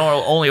 yeah, you can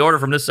only order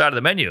from this side of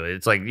the menu.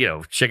 It's like,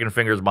 chicken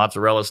fingers,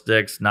 mozzarella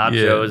sticks,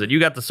 nachos, and you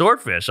got the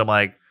swordfish. I'm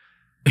like,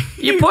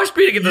 you pushed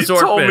me to get the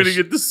swordfish. You told me to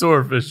get the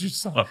swordfish, you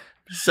son of...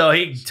 So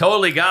he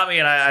totally got me,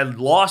 and I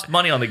lost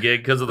money on the gig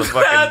because of the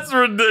fucking... That's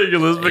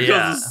ridiculous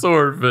because of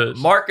swordfish.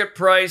 Market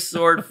price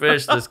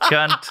swordfish, this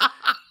cunt.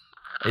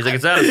 He's like,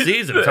 it's out of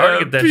season. It's hard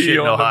to get that shit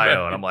in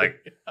Ohio. And I'm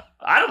like,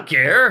 I don't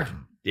care.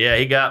 Yeah,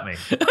 he got me.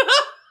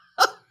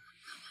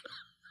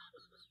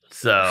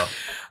 So...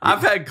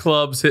 I've had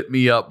clubs hit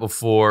me up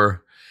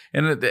before,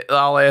 and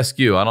I'll ask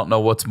you, I don't know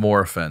what's more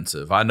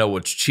offensive. I know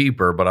what's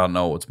cheaper, but I don't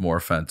know what's more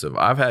offensive.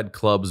 I've had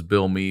clubs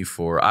bill me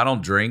for... I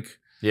don't drink.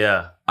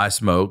 Yeah. I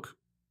smoke.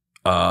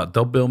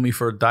 They'll bill me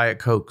for Diet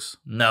Cokes.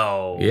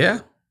 No.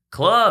 Yeah.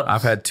 Clubs.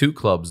 I've had 2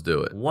 clubs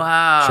do it.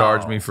 Wow.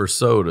 Charge me for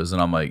sodas. And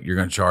I'm like, you're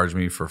going to charge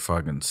me for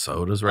fucking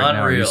sodas right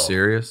now? Are you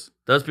serious?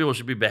 Those people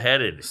should be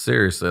beheaded.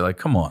 Seriously. Like,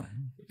 come on.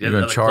 You're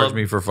going to charge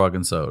me for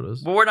fucking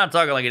sodas? But we're not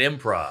talking like an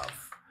improv.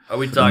 Are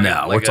we talking?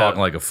 No, we're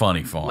talking like a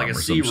funny farm. Like a or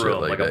C some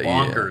room, shit like a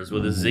Bonkers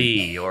with a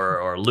Z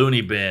or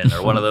Looney Bin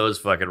or one of those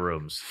fucking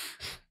rooms.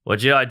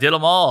 Which, I did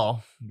them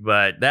all,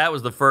 but that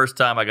was the first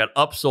time I got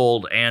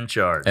upsold and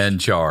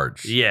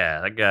charged. Yeah,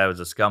 that guy was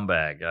a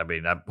scumbag. I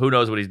mean, who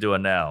knows what he's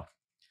doing now?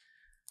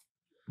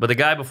 But the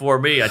guy before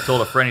me, I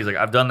told a friend, he's like,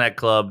 I've done that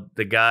club.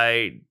 The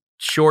guy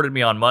shorted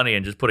me on money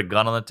and just put a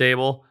gun on the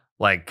table,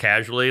 like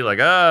casually, like,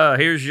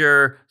 here's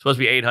your, it's supposed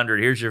to be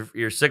 800. Here's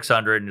your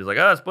 600. And he's like,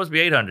 it's supposed to be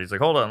 800. He's like,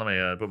 hold on, let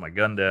me put my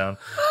gun down.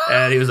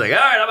 And he was like, all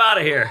right, I'm out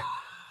of here.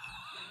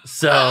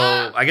 So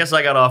I guess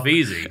I got off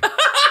easy.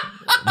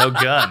 No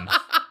gun.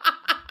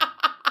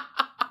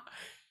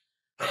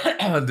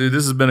 Dude,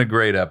 this has been a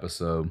great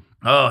episode.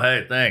 Oh,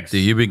 hey, thanks.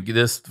 Dude, you've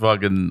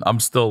been I'm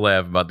still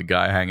laughing about the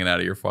guy hanging out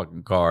of your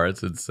fucking car.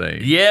 It's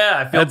insane.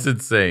 Yeah, that's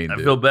insane. Dude.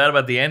 I feel bad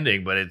about the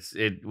ending, but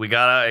you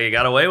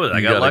got away with it.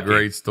 I got lucky. A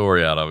great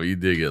story out of it. You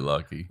did get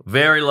lucky.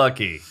 Very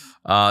lucky.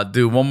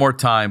 Dude, one more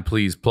time,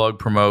 please plug,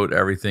 promote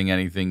everything,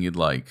 anything you'd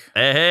like.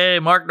 Hey,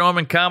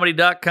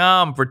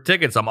 MarkNormanComedy.com for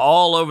tickets. I'm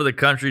all over the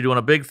country doing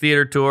a big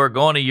theater tour,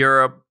 going to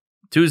Europe.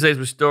 Tuesdays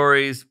with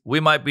Stories, We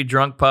Might Be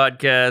Drunk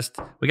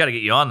podcast. We got to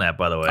get you on that,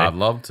 by the way. I'd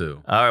love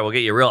to. All right, we'll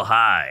get you real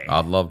high.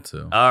 I'd love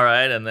to. All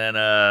right, and then,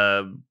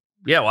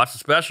 watch the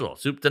special,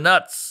 Soup to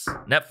Nuts,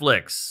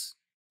 Netflix.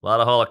 A lot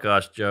of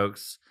Holocaust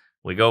jokes.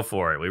 We go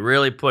for it. We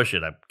really push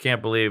it. I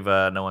can't believe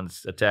no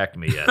one's attacked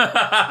me yet.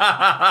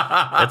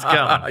 It's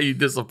coming. Are you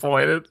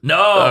disappointed?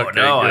 No, okay,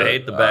 no. good. I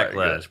hate the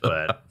backlash,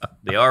 but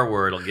the R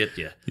word will get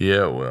you.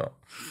 Yeah, it will.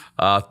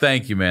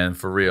 Thank you, man,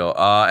 for real.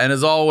 And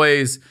as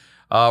always...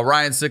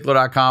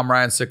 RyanSickler.com,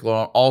 Ryan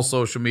Sickler on all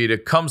social media.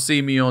 Come see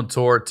me on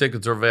tour.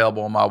 Tickets are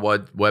available on my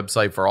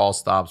website for all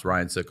stops,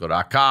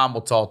 RyanSickler.com.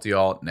 We'll talk to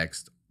y'all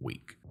next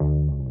week.